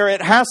somewhere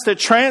it has to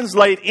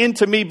translate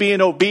into me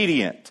being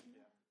obedient.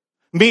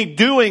 Me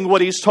doing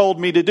what He's told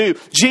me to do.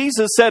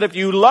 Jesus said, if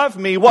you love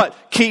me, what?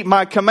 Keep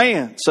my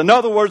commands. In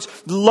other words,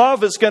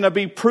 love is going to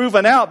be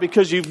proven out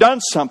because you've done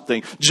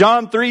something.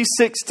 John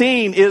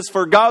 3:16 is,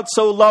 for God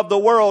so loved the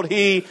world,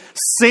 He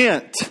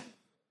sent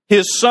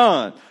His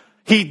Son.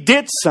 He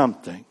did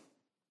something.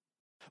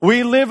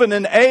 We live in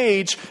an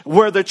age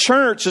where the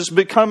church has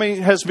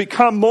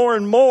become more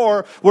and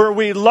more where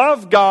we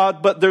love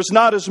God, but there's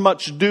not as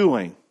much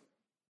doing.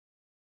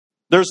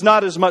 There's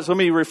not as much, let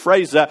me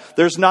rephrase that,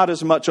 there's not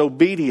as much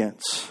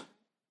obedience.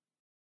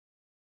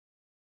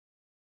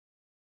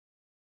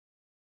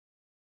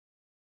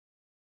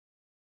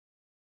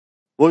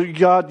 Well,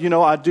 God,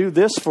 I do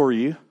this for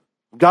you.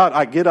 God,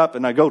 I get up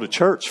and I go to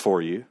church for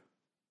you.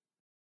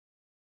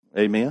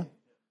 Amen.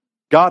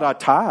 God, I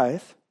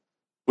tithe.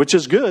 Which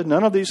is good.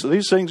 None of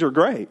these things are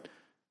great.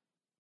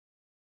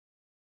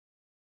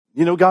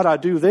 God, I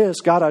do this.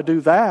 God, I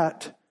do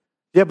that.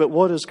 Yeah, but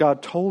what has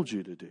God told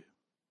you to do?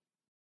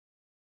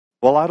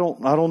 Well, I don't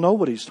know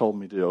what He's told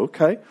me to do.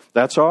 Okay,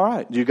 that's all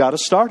right. You got a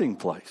starting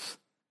place.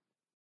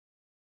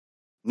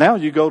 Now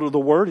you go to the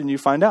Word and you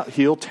find out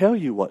He'll tell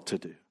you what to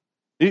do.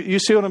 You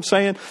see what I'm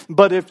saying?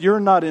 But if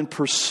you're not in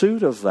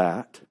pursuit of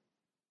that,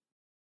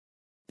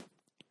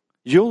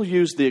 you'll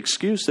use the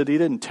excuse that He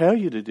didn't tell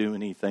you to do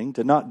anything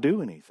to not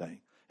do anything.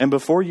 And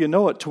before you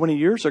know it, 20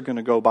 years are going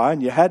to go by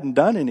and you hadn't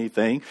done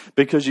anything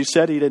because you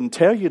said He didn't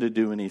tell you to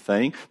do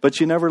anything, but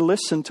you never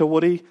listened to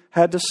what He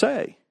had to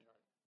say.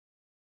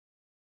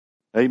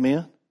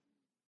 Amen?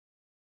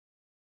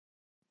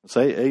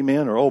 Say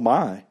amen or oh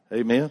my.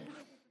 Amen?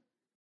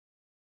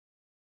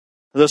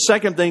 The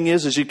second thing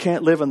is you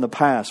can't live in the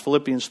past.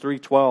 Philippians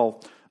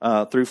 3:12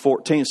 through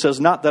 14. It says,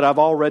 not that I've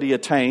already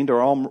attained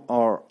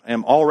or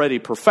am already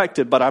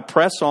perfected, but I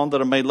press on that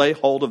I may lay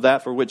hold of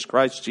that for which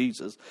Christ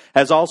Jesus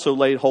has also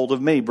laid hold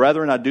of me.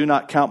 Brethren, I do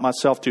not count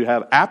myself to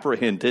have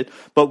apprehended,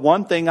 but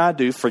one thing I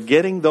do,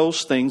 forgetting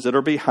those things that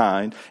are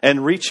behind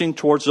and reaching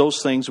towards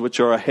those things which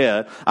are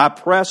ahead, I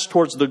press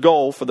towards the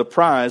goal for the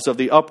prize of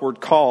the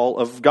upward call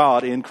of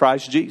God in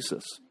Christ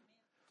Jesus.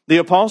 The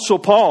Apostle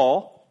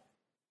Paul,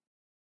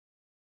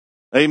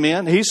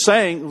 amen, he's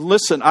saying,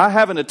 listen, I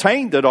haven't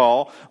attained it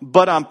all,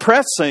 but I'm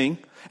pressing.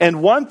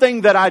 And one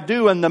thing that I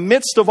do in the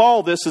midst of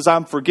all this is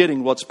I'm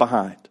forgetting what's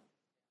behind.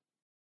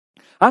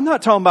 I'm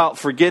not talking about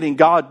forgetting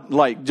God,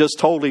 like just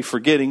totally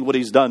forgetting what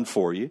He's done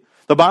for you.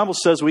 The Bible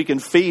says we can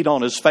feed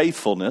on His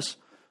faithfulness.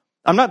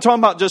 I'm not talking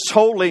about just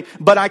totally,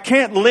 but I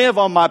can't live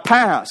on my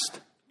past.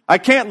 I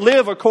can't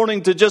live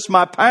according to just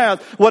my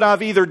past, what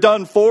I've either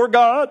done for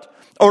God,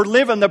 or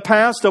live in the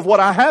past of what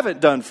I haven't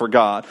done for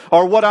God,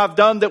 or what I've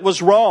done that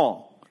was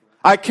wrong.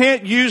 I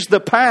can't use the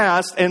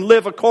past and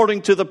live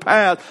according to the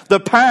past.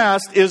 The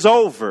past is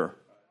over.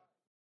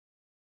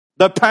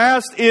 The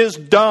past is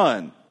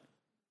done.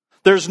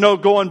 There's no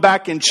going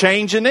back and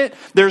changing it.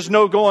 There's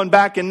no going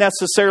back and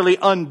necessarily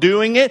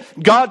undoing it.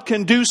 God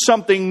can do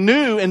something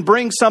new and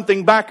bring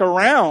something back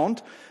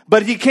around,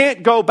 but He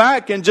can't go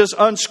back and just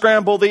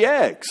unscramble the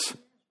eggs.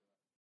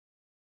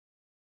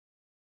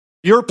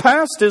 Your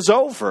past is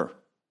over.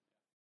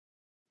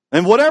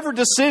 And whatever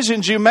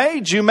decisions you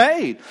made, you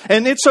made.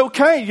 And it's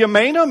okay. You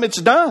made them, it's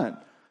done.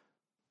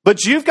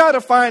 But you've got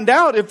to find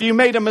out if you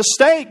made a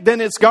mistake, then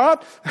it's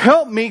God,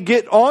 help me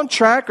get on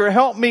track or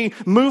help me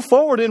move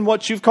forward in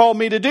what you've called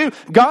me to do.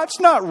 God's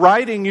not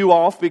writing you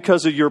off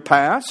because of your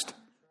past.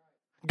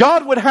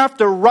 God would have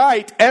to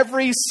write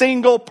every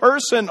single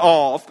person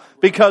off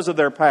because of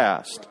their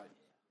past.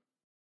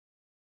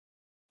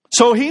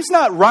 So He's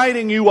not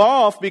writing you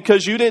off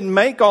because you didn't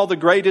make all the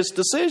greatest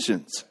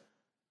decisions.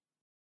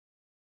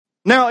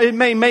 Now, it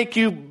may make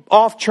you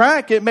off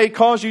track. It may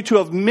cause you to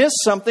have missed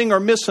something or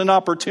missed an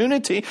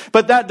opportunity,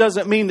 but that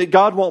doesn't mean that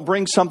God won't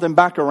bring something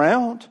back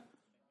around.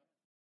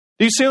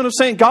 Do you see what I'm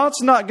saying?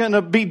 God's not going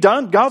to be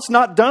done. God's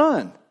not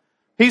done.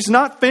 He's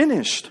not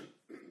finished.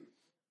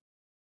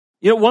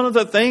 You know, one of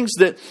the things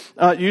that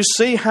you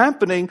see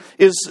happening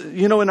is,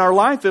 you know, in our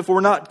life, if we're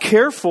not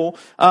careful,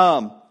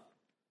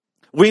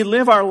 we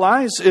live our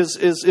lives is,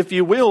 if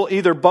you will,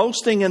 either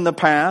boasting in the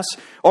past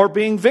or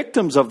being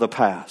victims of the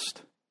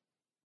past.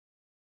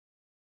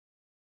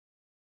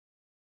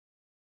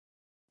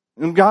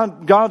 And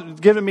God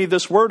had given me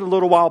this word a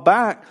little while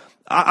back.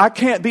 I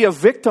can't be a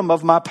victim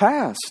of my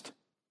past.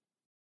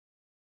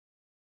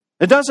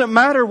 It doesn't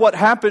matter what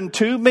happened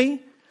to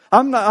me.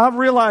 I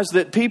realize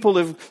that people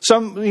have,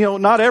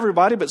 not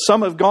everybody, but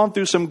some have gone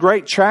through some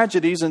great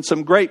tragedies and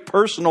some great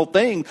personal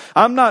things.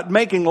 I'm not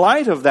making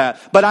light of that,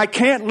 but I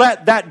can't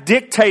let that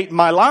dictate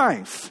my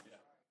life.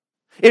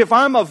 If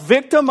I'm a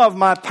victim of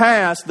my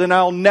past, then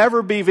I'll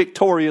never be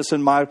victorious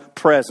in my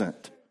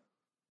present.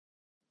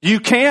 You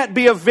can't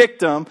be a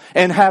victim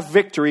and have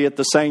victory at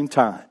the same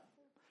time.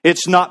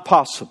 It's not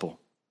possible.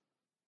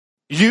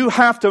 You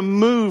have to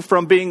move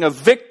from being a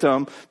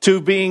victim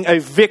to being a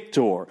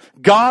victor.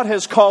 God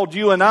has called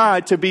you and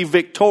I to be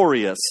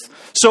victorious.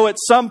 So at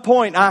some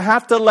point, I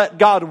have to let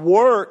God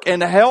work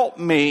and help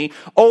me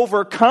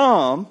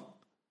overcome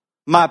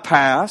my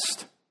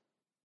past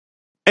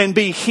and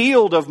be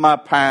healed of my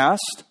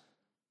past.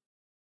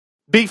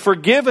 Be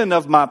forgiven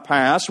of my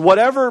past.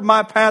 Whatever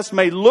my past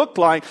may look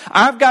like,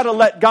 I've got to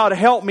let God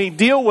help me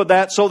deal with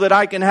that so that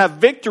I can have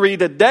victory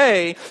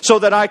today, so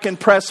that I can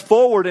press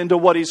forward into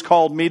what He's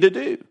called me to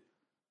do.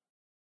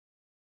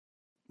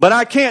 But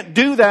I can't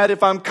do that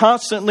if I'm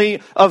constantly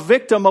a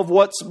victim of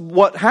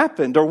what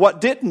happened or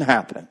what didn't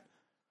happen.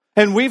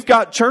 And we've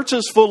got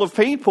churches full of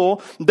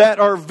people that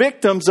are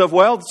victims of,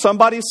 well,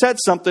 somebody said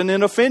something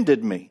and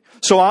offended me,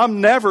 so I'm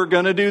never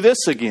going to do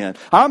this again.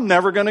 I'm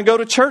never going to go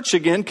to church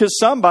again because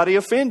somebody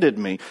offended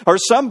me or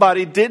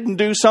somebody didn't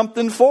do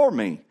something for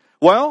me.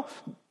 Well,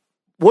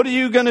 what are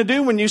you going to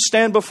do when you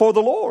stand before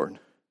the Lord?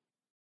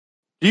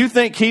 Do you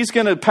think He's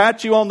going to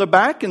pat you on the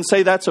back and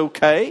say that's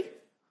okay?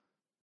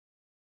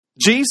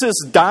 Jesus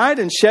died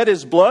and shed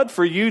His blood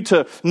for you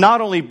to not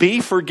only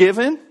be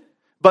forgiven,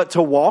 but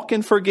to walk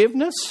in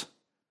forgiveness.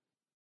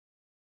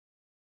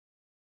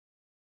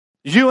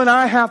 You and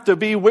I have to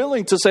be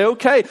willing to say,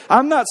 okay,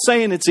 I'm not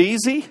saying it's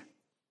easy.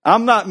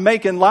 I'm not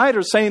making light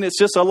or saying it's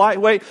just a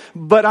lightweight,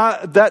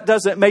 but that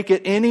doesn't make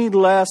it any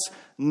less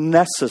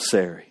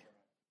necessary.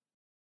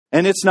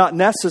 And it's not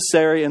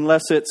necessary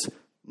unless it's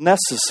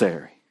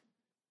necessary.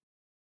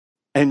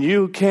 And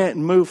you can't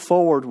move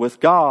forward with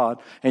God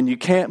and you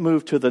can't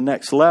move to the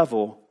next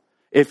level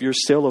if you're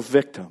still a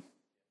victim.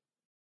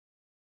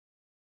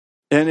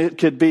 And it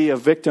could be a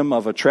victim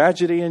of a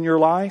tragedy in your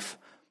life.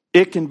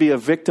 It can be a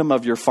victim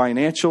of your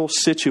financial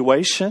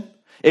situation.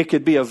 It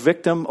could be a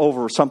victim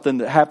over something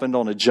that happened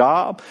on a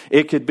job.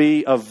 It could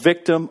be a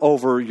victim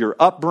over your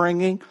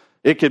upbringing.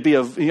 It could be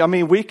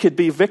we could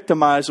be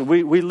victimized.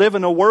 We live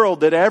in a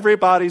world that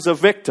everybody's a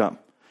victim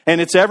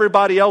and it's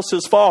everybody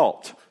else's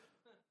fault.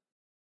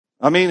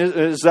 I mean,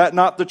 is that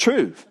not the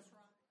truth?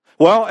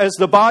 Well, as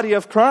the body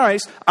of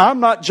Christ, I'm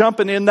not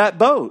jumping in that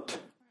boat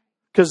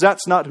because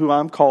that's not who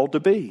I'm called to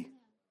be.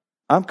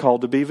 I'm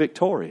called to be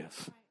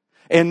victorious.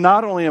 And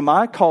not only am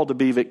I called to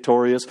be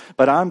victorious,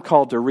 but I'm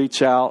called to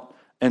reach out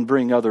and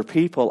bring other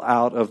people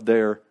out of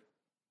their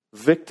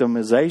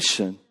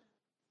victimization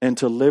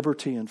into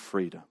liberty and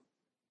freedom.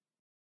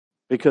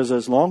 Because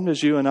as long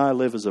as you and I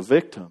live as a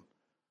victim,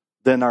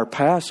 then our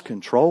past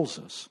controls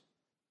us.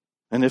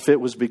 And if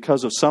it was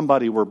because of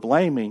somebody we're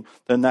blaming,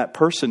 then that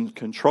person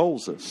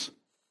controls us.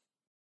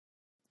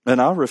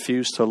 And I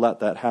refuse to let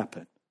that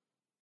happen.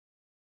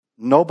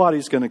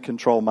 Nobody's going to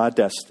control my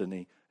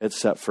destiny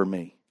except for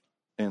me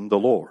and the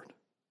Lord.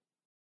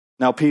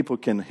 Now, people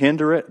can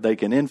hinder it, they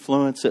can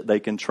influence it, they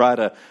can try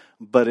to,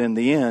 but in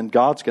the end,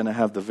 God's going to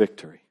have the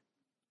victory.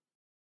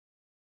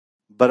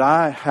 But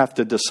I have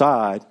to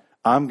decide,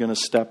 I'm going to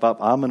step up,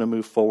 I'm going to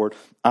move forward.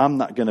 I'm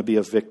not going to be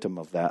a victim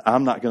of that.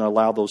 I'm not going to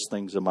allow those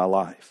things in my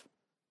life.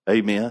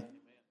 Amen.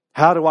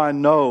 How do I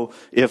know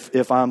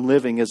if I'm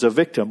living as a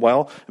victim?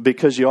 Well,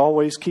 because you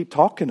always keep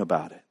talking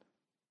about it.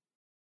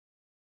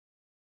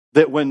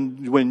 That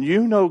when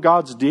you know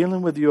God's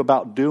dealing with you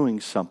about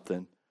doing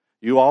something,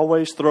 you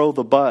always throw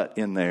the but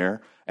in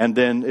there, and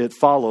then it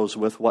follows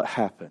with what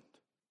happened.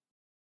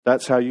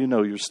 That's how you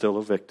know you're still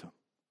a victim.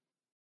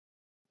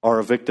 Or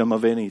a victim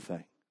of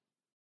anything.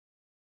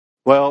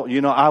 Well,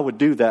 I would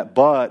do that,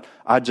 but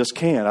I just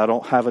can't. I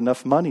don't have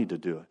enough money to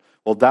do it.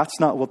 Well, that's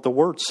not what the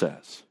Word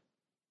says.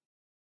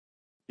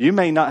 You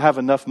may not have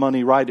enough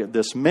money right at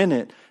this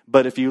minute,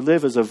 but if you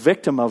live as a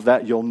victim of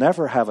that, you'll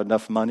never have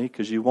enough money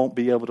because you won't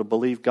be able to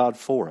believe God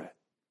for it.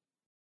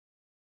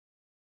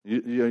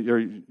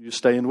 You're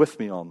staying with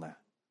me on that.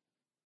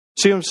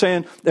 See what I'm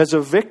saying? As a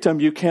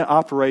victim, you can't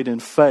operate in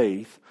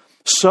faith.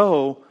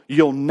 So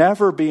you'll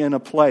never be in a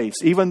place,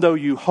 even though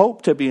you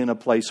hope to be in a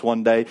place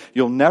one day,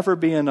 you'll never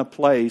be in a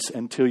place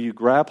until you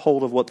grab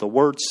hold of what the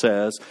Word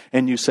says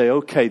and you say,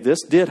 okay,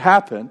 this did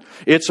happen.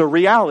 It's a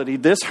reality.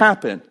 This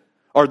happened.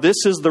 Or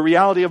this is the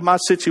reality of my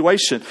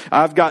situation.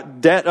 I've got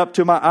debt up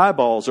to my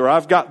eyeballs, or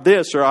I've got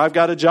this, or I've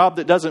got a job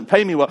that doesn't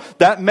pay me well.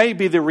 That may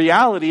be the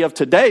reality of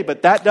today,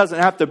 but that doesn't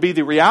have to be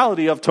the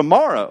reality of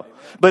tomorrow.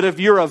 But if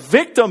you're a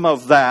victim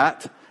of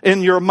that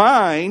in your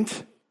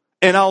mind,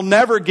 and I'll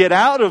never get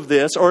out of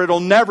this, or it'll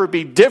never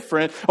be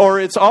different,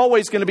 or it's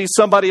always going to be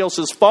somebody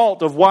else's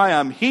fault of why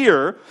I'm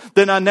here,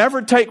 then I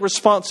never take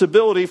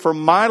responsibility for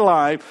my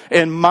life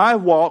and my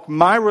walk,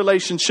 my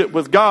relationship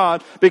with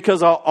God,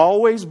 because I'll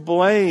always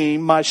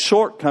blame my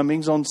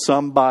shortcomings on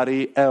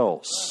somebody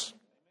else.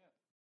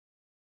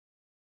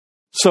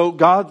 So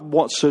God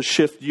wants to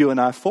shift you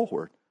and I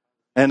forward.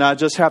 And I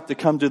just have to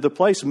come to the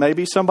place,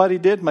 maybe somebody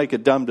did make a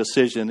dumb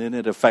decision and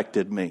it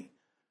affected me.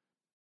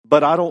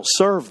 But I don't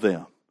serve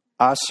them.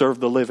 I serve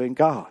the living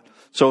God.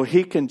 So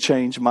He can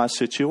change my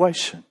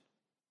situation.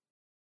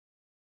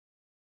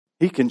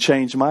 He can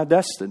change my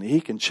destiny.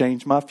 He can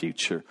change my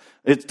future.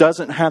 It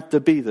doesn't have to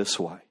be this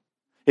way.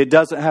 It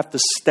doesn't have to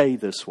stay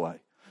this way.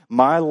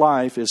 My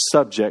life is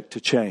subject to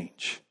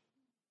change.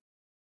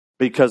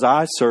 Because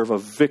I serve a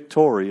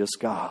victorious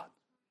God.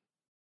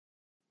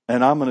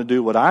 And I'm going to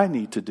do what I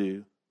need to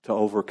do to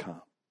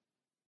overcome.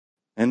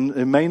 And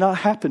it may not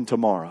happen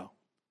tomorrow.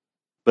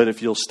 But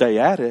if you'll stay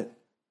at it,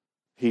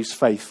 He's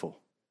faithful.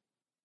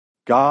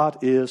 God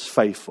is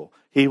faithful.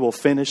 He will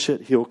finish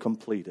it. He'll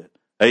complete it.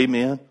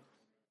 Amen.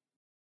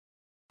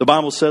 The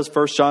Bible says,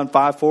 1 John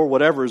 5:4,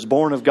 whatever is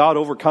born of God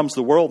overcomes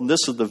the world. And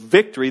this is the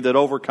victory that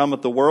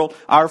overcometh the world,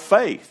 our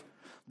faith.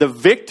 The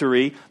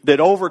victory that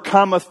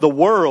overcometh the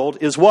world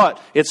is what?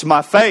 It's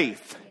my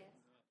faith.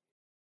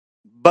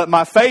 But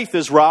my faith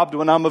is robbed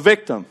when I'm a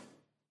victim.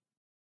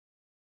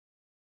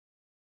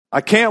 I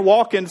can't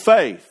walk in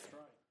faith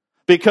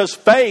because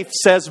faith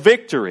says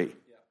victory.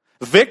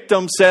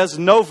 Victim says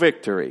no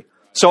victory.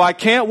 So I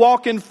can't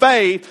walk in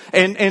faith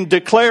and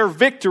declare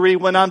victory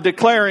when I'm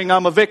declaring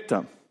I'm a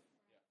victim.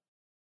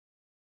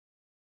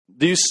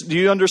 Do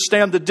you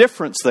understand the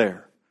difference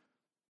there?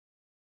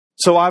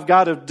 So I've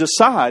got to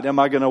decide, am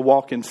I going to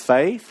walk in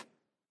faith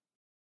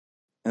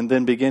and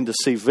then begin to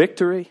see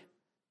victory?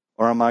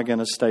 Or am I going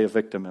to stay a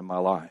victim in my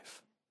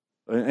life?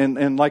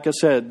 And like I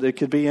said, it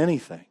could be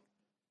anything.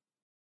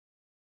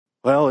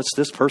 Well, it's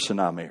this person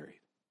I married.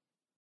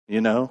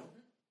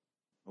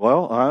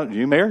 Well,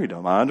 you married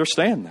him. I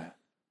understand that.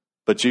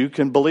 But you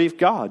can believe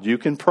God. You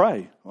can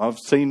pray. I've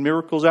seen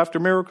miracles after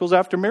miracles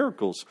after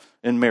miracles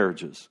in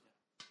marriages.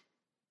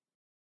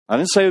 I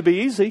didn't say it would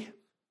be easy.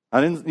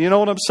 You know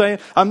what I'm saying?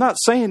 I'm not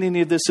saying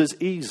any of this is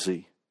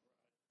easy.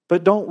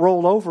 But don't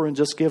roll over and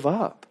just give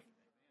up.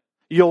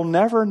 You'll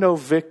never know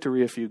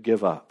victory if you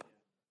give up.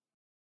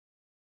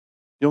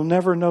 You'll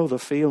never know the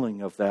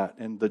feeling of that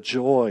and the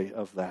joy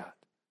of that,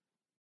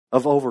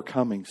 of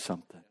overcoming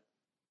something.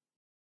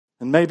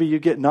 And maybe you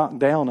get knocked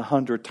down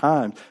 100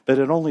 times, but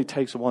it only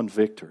takes one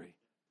victory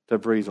to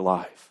breathe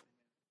life.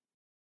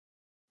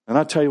 And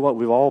I tell you what,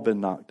 we've all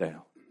been knocked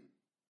down.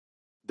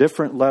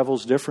 Different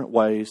levels, different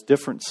ways,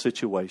 different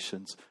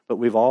situations, but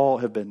we've all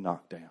have been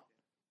knocked down.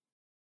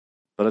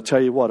 But I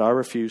tell you what, I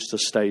refuse to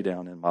stay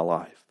down in my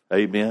life.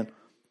 Amen.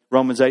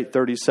 Romans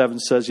 8:37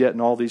 says, yet in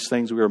all these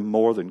things we are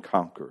more than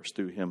conquerors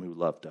through him who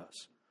loved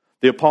us.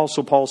 The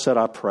Apostle Paul said,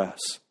 I press.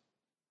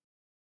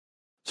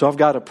 So I've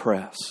got to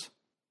press.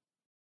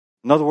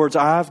 In other words,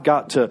 I've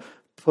got to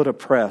put a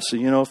press.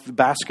 You know, if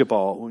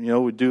basketball,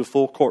 we do a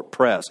full court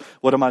press.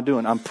 What am I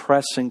doing? I'm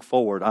pressing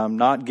forward. I'm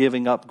not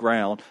giving up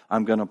ground.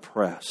 I'm going to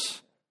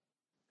press.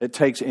 It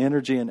takes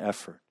energy and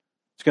effort.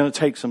 It's going to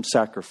take some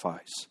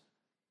sacrifice.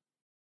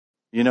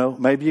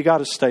 Maybe you got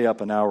to stay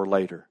up an hour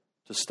later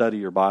to study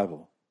your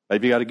Bible.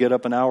 Maybe you got to get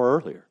up an hour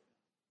earlier.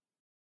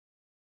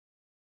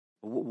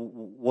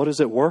 What is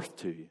it worth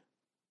to you?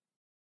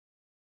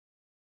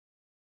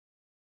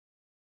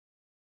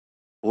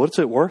 What's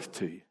it worth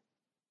to you?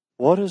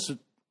 What is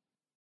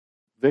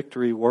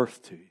victory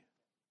worth to you?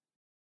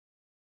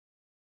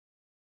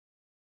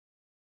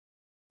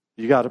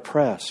 You got to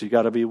press. You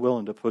got to be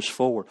willing to push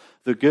forward.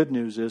 The good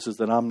news is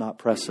that I'm not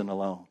pressing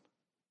alone.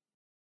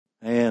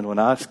 And when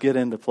I get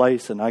into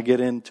place and I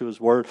get into His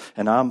Word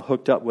and I'm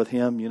hooked up with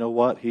Him, you know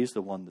what? He's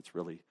the one that's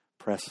really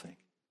pressing.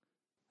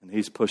 And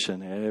He's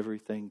pushing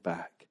everything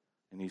back.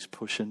 And He's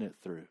pushing it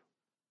through.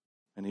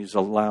 And He's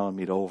allowing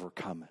me to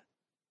overcome it.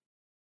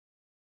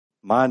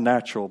 My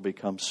natural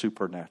becomes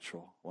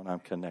supernatural when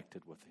I'm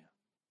connected with Him.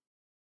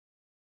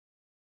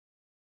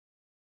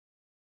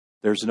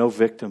 There's no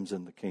victims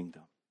in the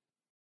kingdom.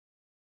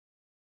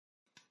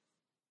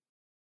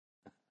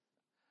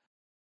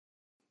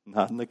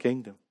 Not in the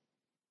kingdom.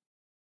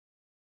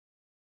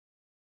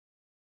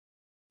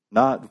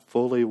 Not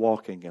fully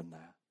walking in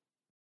that.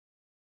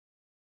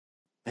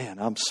 Man,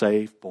 I'm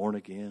saved, born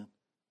again.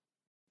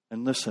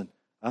 And listen,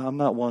 I'm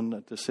not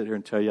one to sit here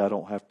and tell you I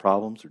don't have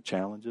problems or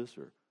challenges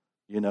or,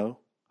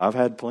 I've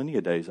had plenty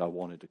of days I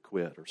wanted to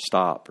quit or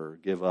stop or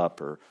give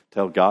up or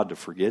tell God to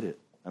forget it.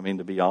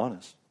 To be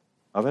honest.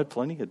 I've had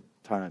plenty of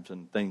times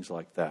and things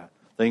like that.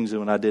 Things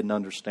when I didn't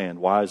understand.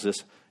 Why is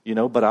this?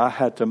 But I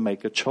had to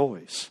make a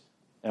choice.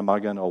 Am I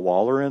going to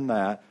waller in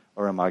that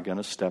or am I going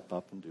to step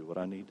up and do what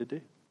I need to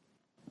do?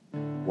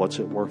 What's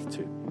it worth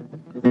to?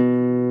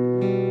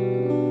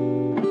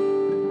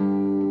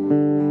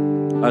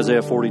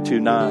 Isaiah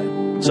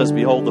 42:9 says,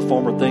 behold, the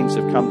former things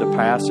have come to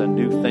pass, and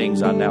new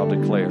things I now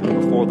declare.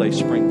 Before they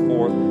spring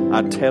forth,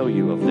 I tell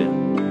you of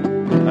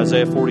them.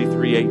 Isaiah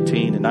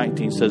 43:18 and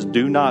 19 says,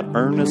 do not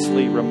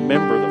earnestly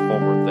remember the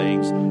former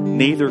things,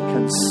 neither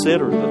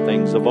consider the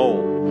things of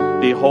old.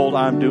 Behold,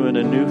 I'm doing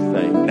a new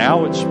thing.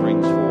 Now it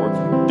springs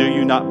forth. Do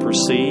you not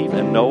perceive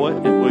and know it?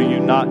 And will you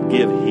not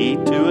give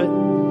heed to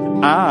it?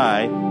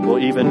 I will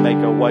even make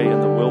a way in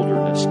the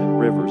wilderness and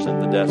rivers in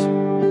the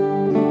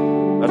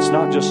desert. That's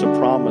not just a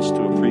promise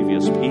to a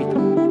previous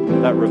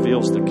people. That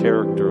reveals the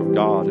character of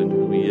God and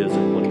who He is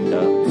and what He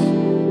does.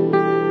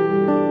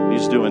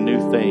 He's doing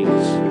new things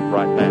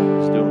right now.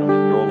 He's doing them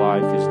in your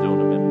life. He's doing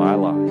them in my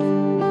life.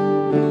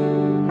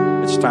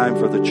 It's time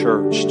for the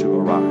church to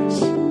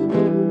arise. I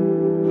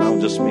don't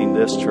just mean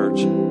this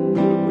church.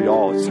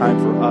 It's time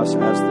for us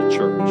as the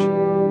church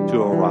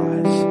to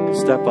arise.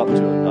 Step up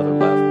to another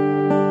level.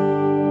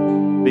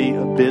 Be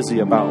busy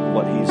about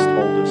what He's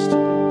told us to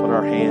do. Put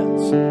our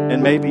hands.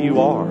 And maybe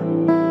you are.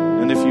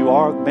 And if you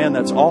are, man,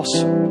 that's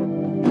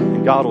awesome.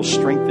 And God will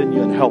strengthen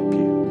you and help you.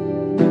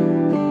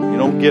 You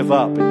don't give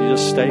up and you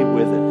just stay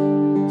with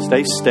it.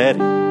 Stay steady.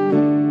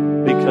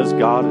 Because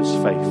God is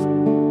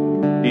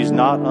faithful. He's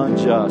not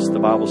unjust, the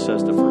Bible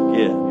says, to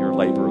forget your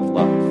labor of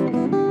love. He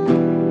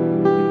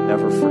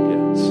never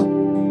forgets.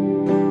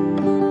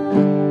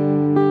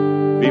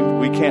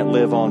 We can't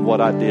live on what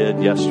I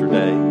did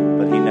yesterday,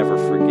 but He never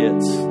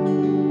forgets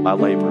my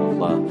labor of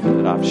love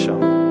that I've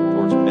shown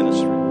towards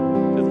ministry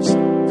to the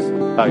saints.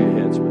 Bow your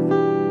heads with me.